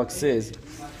میپراگ says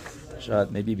شاید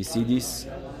maybe we see this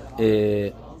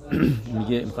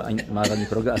میگه مهران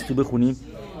میپراگ از تو بخونیم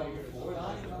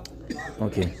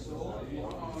اوکی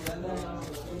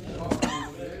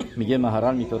میگه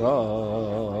مهران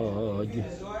میپراگ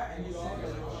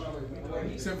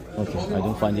اوکی I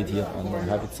don't find it here I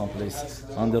have it someplace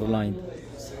underlined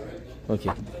اوکی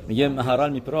میگه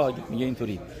مهران میپراگ میگه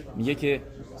اینطوری میگه که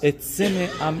اتسم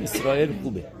ام اسرائیل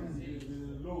خوبه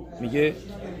میگه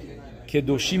که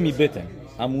دوشی میبتن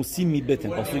اموسی میبتن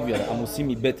پاسوک بیاره اموسی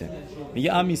میبتن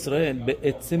میگه ام اسرائیل به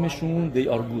اتسمشون they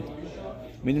are good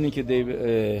میدونی که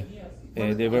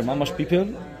they were mamash people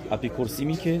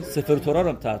اپیکورسیمی که سفر تورا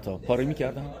رو تحتا پاره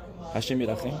میکردن هشه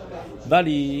میرفتیم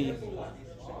ولی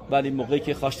موقعی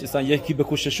که خواستن یکی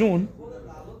بکششون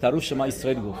طرف شما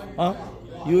اسرائیل گفت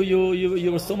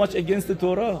you were so much against the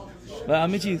Torah و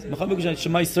همه چیز میخوام بگوشن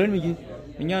شما اسرائیل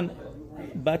میگن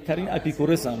بدترین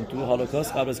اپیکورس تو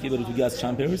هولوکاست قبل از که بره تو گاز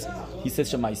چمپرز هیست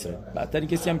شما اسرائیل بدترین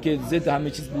کسی هم که ضد همه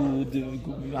چیز بود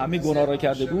همه گناه را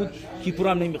کرده بود کیپور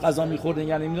هم غذا میخورد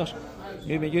یعنی نمیداشت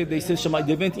میگه they said شما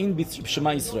they went in with شما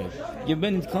اسرائیل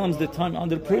when it comes the time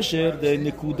under pressure the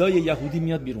نکودای یهودی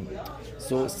میاد بیرون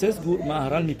so says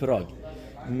مهران میپراگ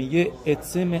میگه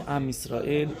اتسم ام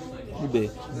اسرائیل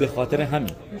به خاطر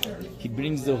همین he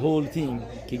brings the whole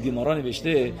thing که گمارا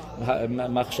نوشته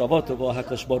مخشوات و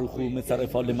حقش باروخو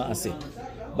مصرف لمعصه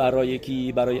برای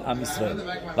کی؟ برای ام اسرائیل.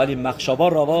 ولی مخشوا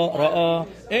را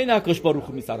این حقش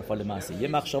باروخو مصرف لمعصه. یه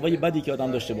مخشوای بدی که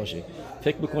آدم داشته باشه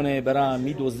فکر بکنه برم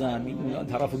میدوزم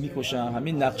طرفو میکشم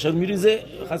همین نقشه رو میریزه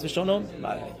خسفشانم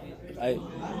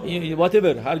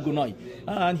whatever هر گناهی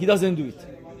and he doesn't do it.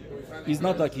 It's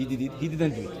not like he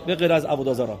didn't do it. به غیر از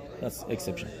عبودازارا that's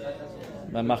exception.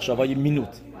 مخشوای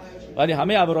مینوت. ولی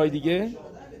همه عبارای دیگه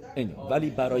اینه. ولی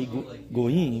برای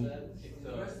گوییم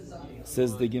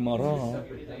سزدگی مارا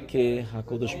که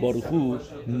حکودش باروخو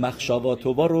مخشوا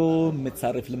توبا رو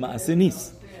متصرف لمعصه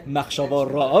نیست، مخشوا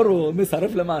را رو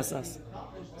متصرف لمعصه است.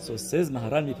 سو سز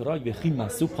مهران میپراگ به خیم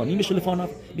مسو پانی میشه لفانف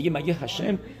میگه مگه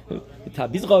هشم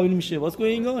تبعیض قائل میشه what's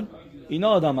going on اینا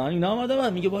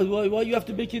آدمن میگه why you have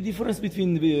to make a difference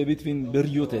between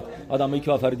بریوتت آدمایی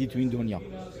که آفریدی تو این دنیا.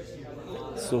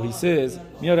 سو he says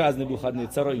میاره از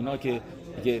نبوخدنصر اینا که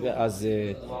از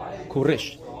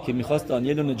کورش که میخواست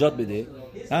دانیل رو نجات بده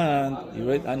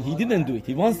and he didn't do it.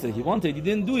 he wanted he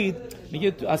didn't do it.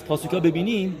 میگه از پاسوکا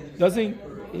ببینین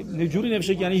نجوری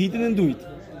نمیشه یعنی he didn't do it.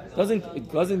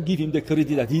 doesn't give him the credit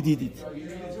that he did it.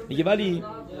 میگه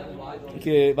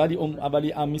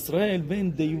ولی ام اسرائیل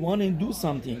when they want to do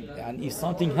something and if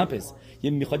something happens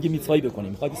میخواد یه میتوایی بکنه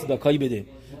میخواد یه صداقایی بده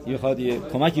میخواد یه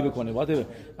کمکی بکنه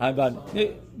اول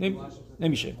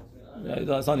نمیشه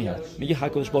داستانی هست. میگه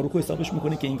حکودش باروخو حسابش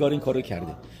میکنه که این کارو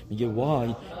کرده. میگه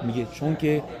why؟ میگه چون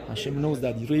که هشم knows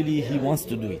that really he wants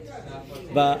to do it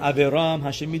و اورام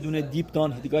هشم میدونه deep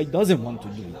down the guy doesn't want to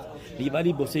do it. میگه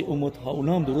ولی واسه امت ها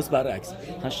اونام درست برعکس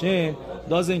هشم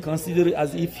doesn't consider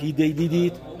as if he did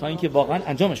it تا اینکه واقعا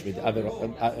انجامش بده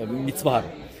میتوار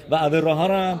و اورها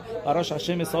هم براش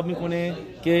هشم حساب میکنه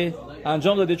که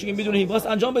انجام داده چون میدونه هیواست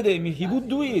انجام بده he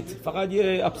would do it فقط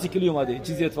یه ابسیکلی اومده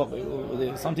چیزی اتفاق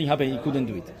something happened he couldn't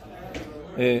do it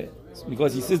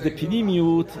because he says the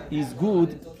pnimiut is good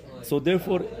so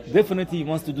therefore definitely he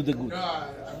wants to do the good.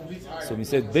 So he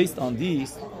said based on this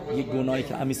یه گناهی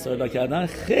که ام اسرائیل کردن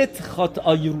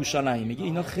خطا یروشلایم میگه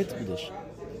اینا خط بودش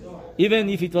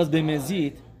even if it was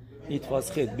بمزید it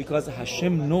was خط because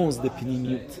Hashem knows the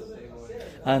pnimiut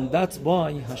and that's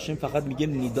why هشم فقط میگه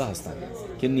نیدا هستن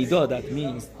که نیدا that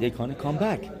means they can't come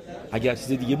back. اگر چیز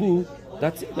دیگه بود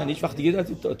یعنی هیچ وقت دیگه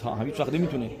تا هیچ وقت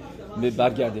نمیتونه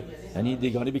برگرده یعنی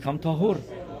they gonna become tahor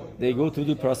they go through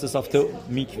the process of the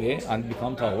mikveh and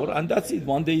become tahor and that's it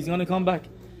one day he's gonna come back.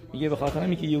 میگه به خاطر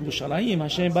اینکه یروشلایم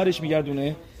هشم برش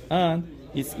میگردونه and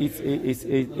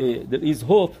there is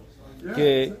hope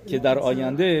که در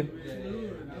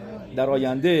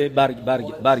آینده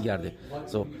برگرده.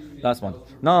 So that's one.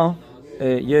 Now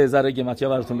یه ذره گمتیا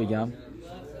براتون بگم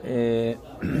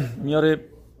میاره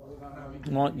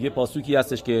ما یه پاسوکی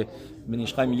هستش که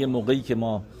بنیشخای میگه موقعی که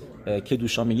ما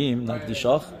کدوشا میگیم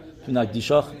نگدیشاخ تو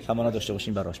نگدیشاخ کمانا داشته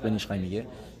باشیم براش بنیشخای میگه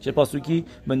چه پاسوکی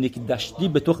من یک دشتی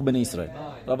به توخ بن اسرائیل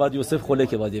و بعد یوسف خله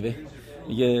که واجبه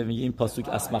میگه این پاسوک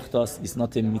اسمختاس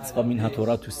اسنات میتوا من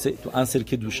هتورا تو انسر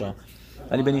کدوشا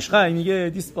ولی بنیشخای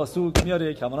میگه دیس پاسوک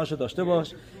میاره کماناشو داشته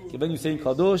باش که بنویسه این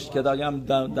کادوش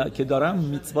که دارم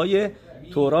میتوای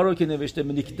تورا رو که نوشته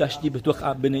ملیک دشتی به توخ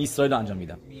بن اسرائیل انجام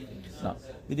میدم. نه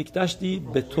ملیک دشتی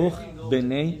به توخ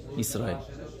بن اسرائیل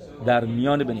در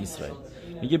میان بن اسرائیل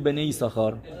میگه بن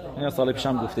ایساخار این سال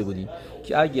پیشم گفته بودیم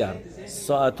که اگر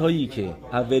ساعتایی که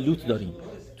اولوت داریم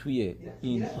توی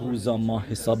این روزا ما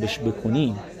حسابش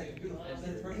بکنیم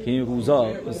که این روزا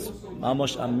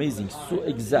همش amazing so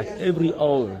exact every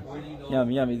hour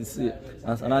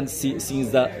مثلا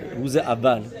 13 روز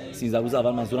اول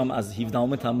منظورم از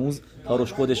 17 تموز تا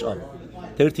روز خودش آب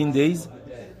 13 days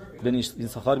بنش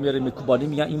سخار میاره مکوبالی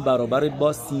میگن این برابر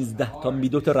با 13 تا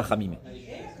میدوت رخمیمه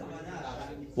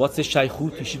واسه شیخو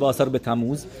تو شیواسر به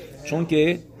تموز چون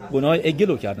که گناه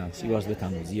اگلو کردن شیواس به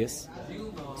تموز yes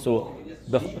so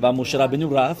و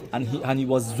مشربنو رفت and he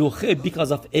was zoche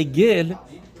because of egel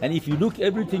and if you look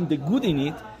everything the good in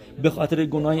it به خاطر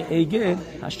گناه ایگل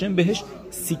هشم بهش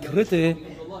سیکرت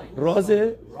راز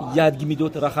یادگی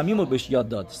میدوت رخمیمو بهش یاد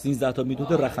داد 13 تا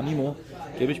میدوت رخمیمو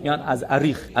که بهش میگن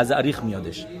از عریخ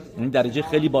میادش این درجه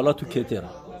خیلی بالا تو کتر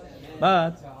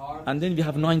بعد and then we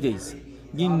have 9 days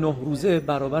این 9 روزه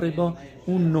برابر با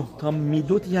اون 9 تا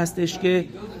میدوتی هستش که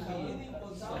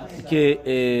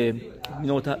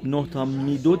 9 تا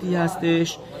میدوتی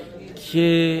هستش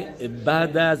که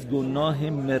بعد از گناه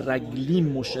مرگلی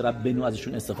مشرب بنو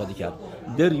ازشون استفاده کرد.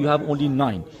 There you have only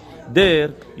 9. There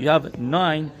you have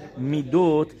 9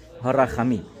 میدوت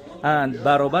رخمی. and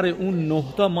برابر اون 9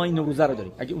 تا ما این روزه رو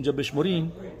داریم. اگه اونجا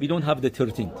بشمرین we don't have the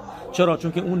 13. چرا؟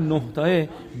 چون که اون 9 تا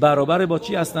برابر با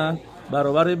چی هستن؟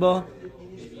 برابر با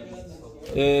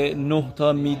 9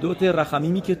 تا میدوت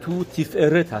رخمیمی که تو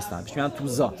تیفرت هستن. میگن تو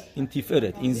زا، این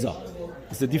تیفرت، این زا.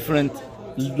 It's a different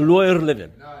lower level.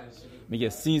 میگه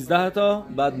 13 تا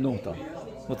بعد 9 تا.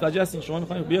 متوجه هستین؟ شما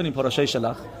میخواین بیارین پاراشای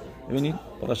شلخ. ببینید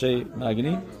پاراشای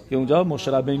مگنی که اونجا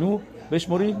مشربینو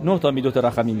بشموری 9 تا میدوت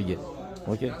رخمی میگه.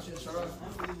 اوکی.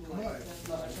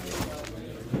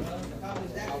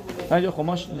 اینجا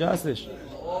خماش اینجا هستش.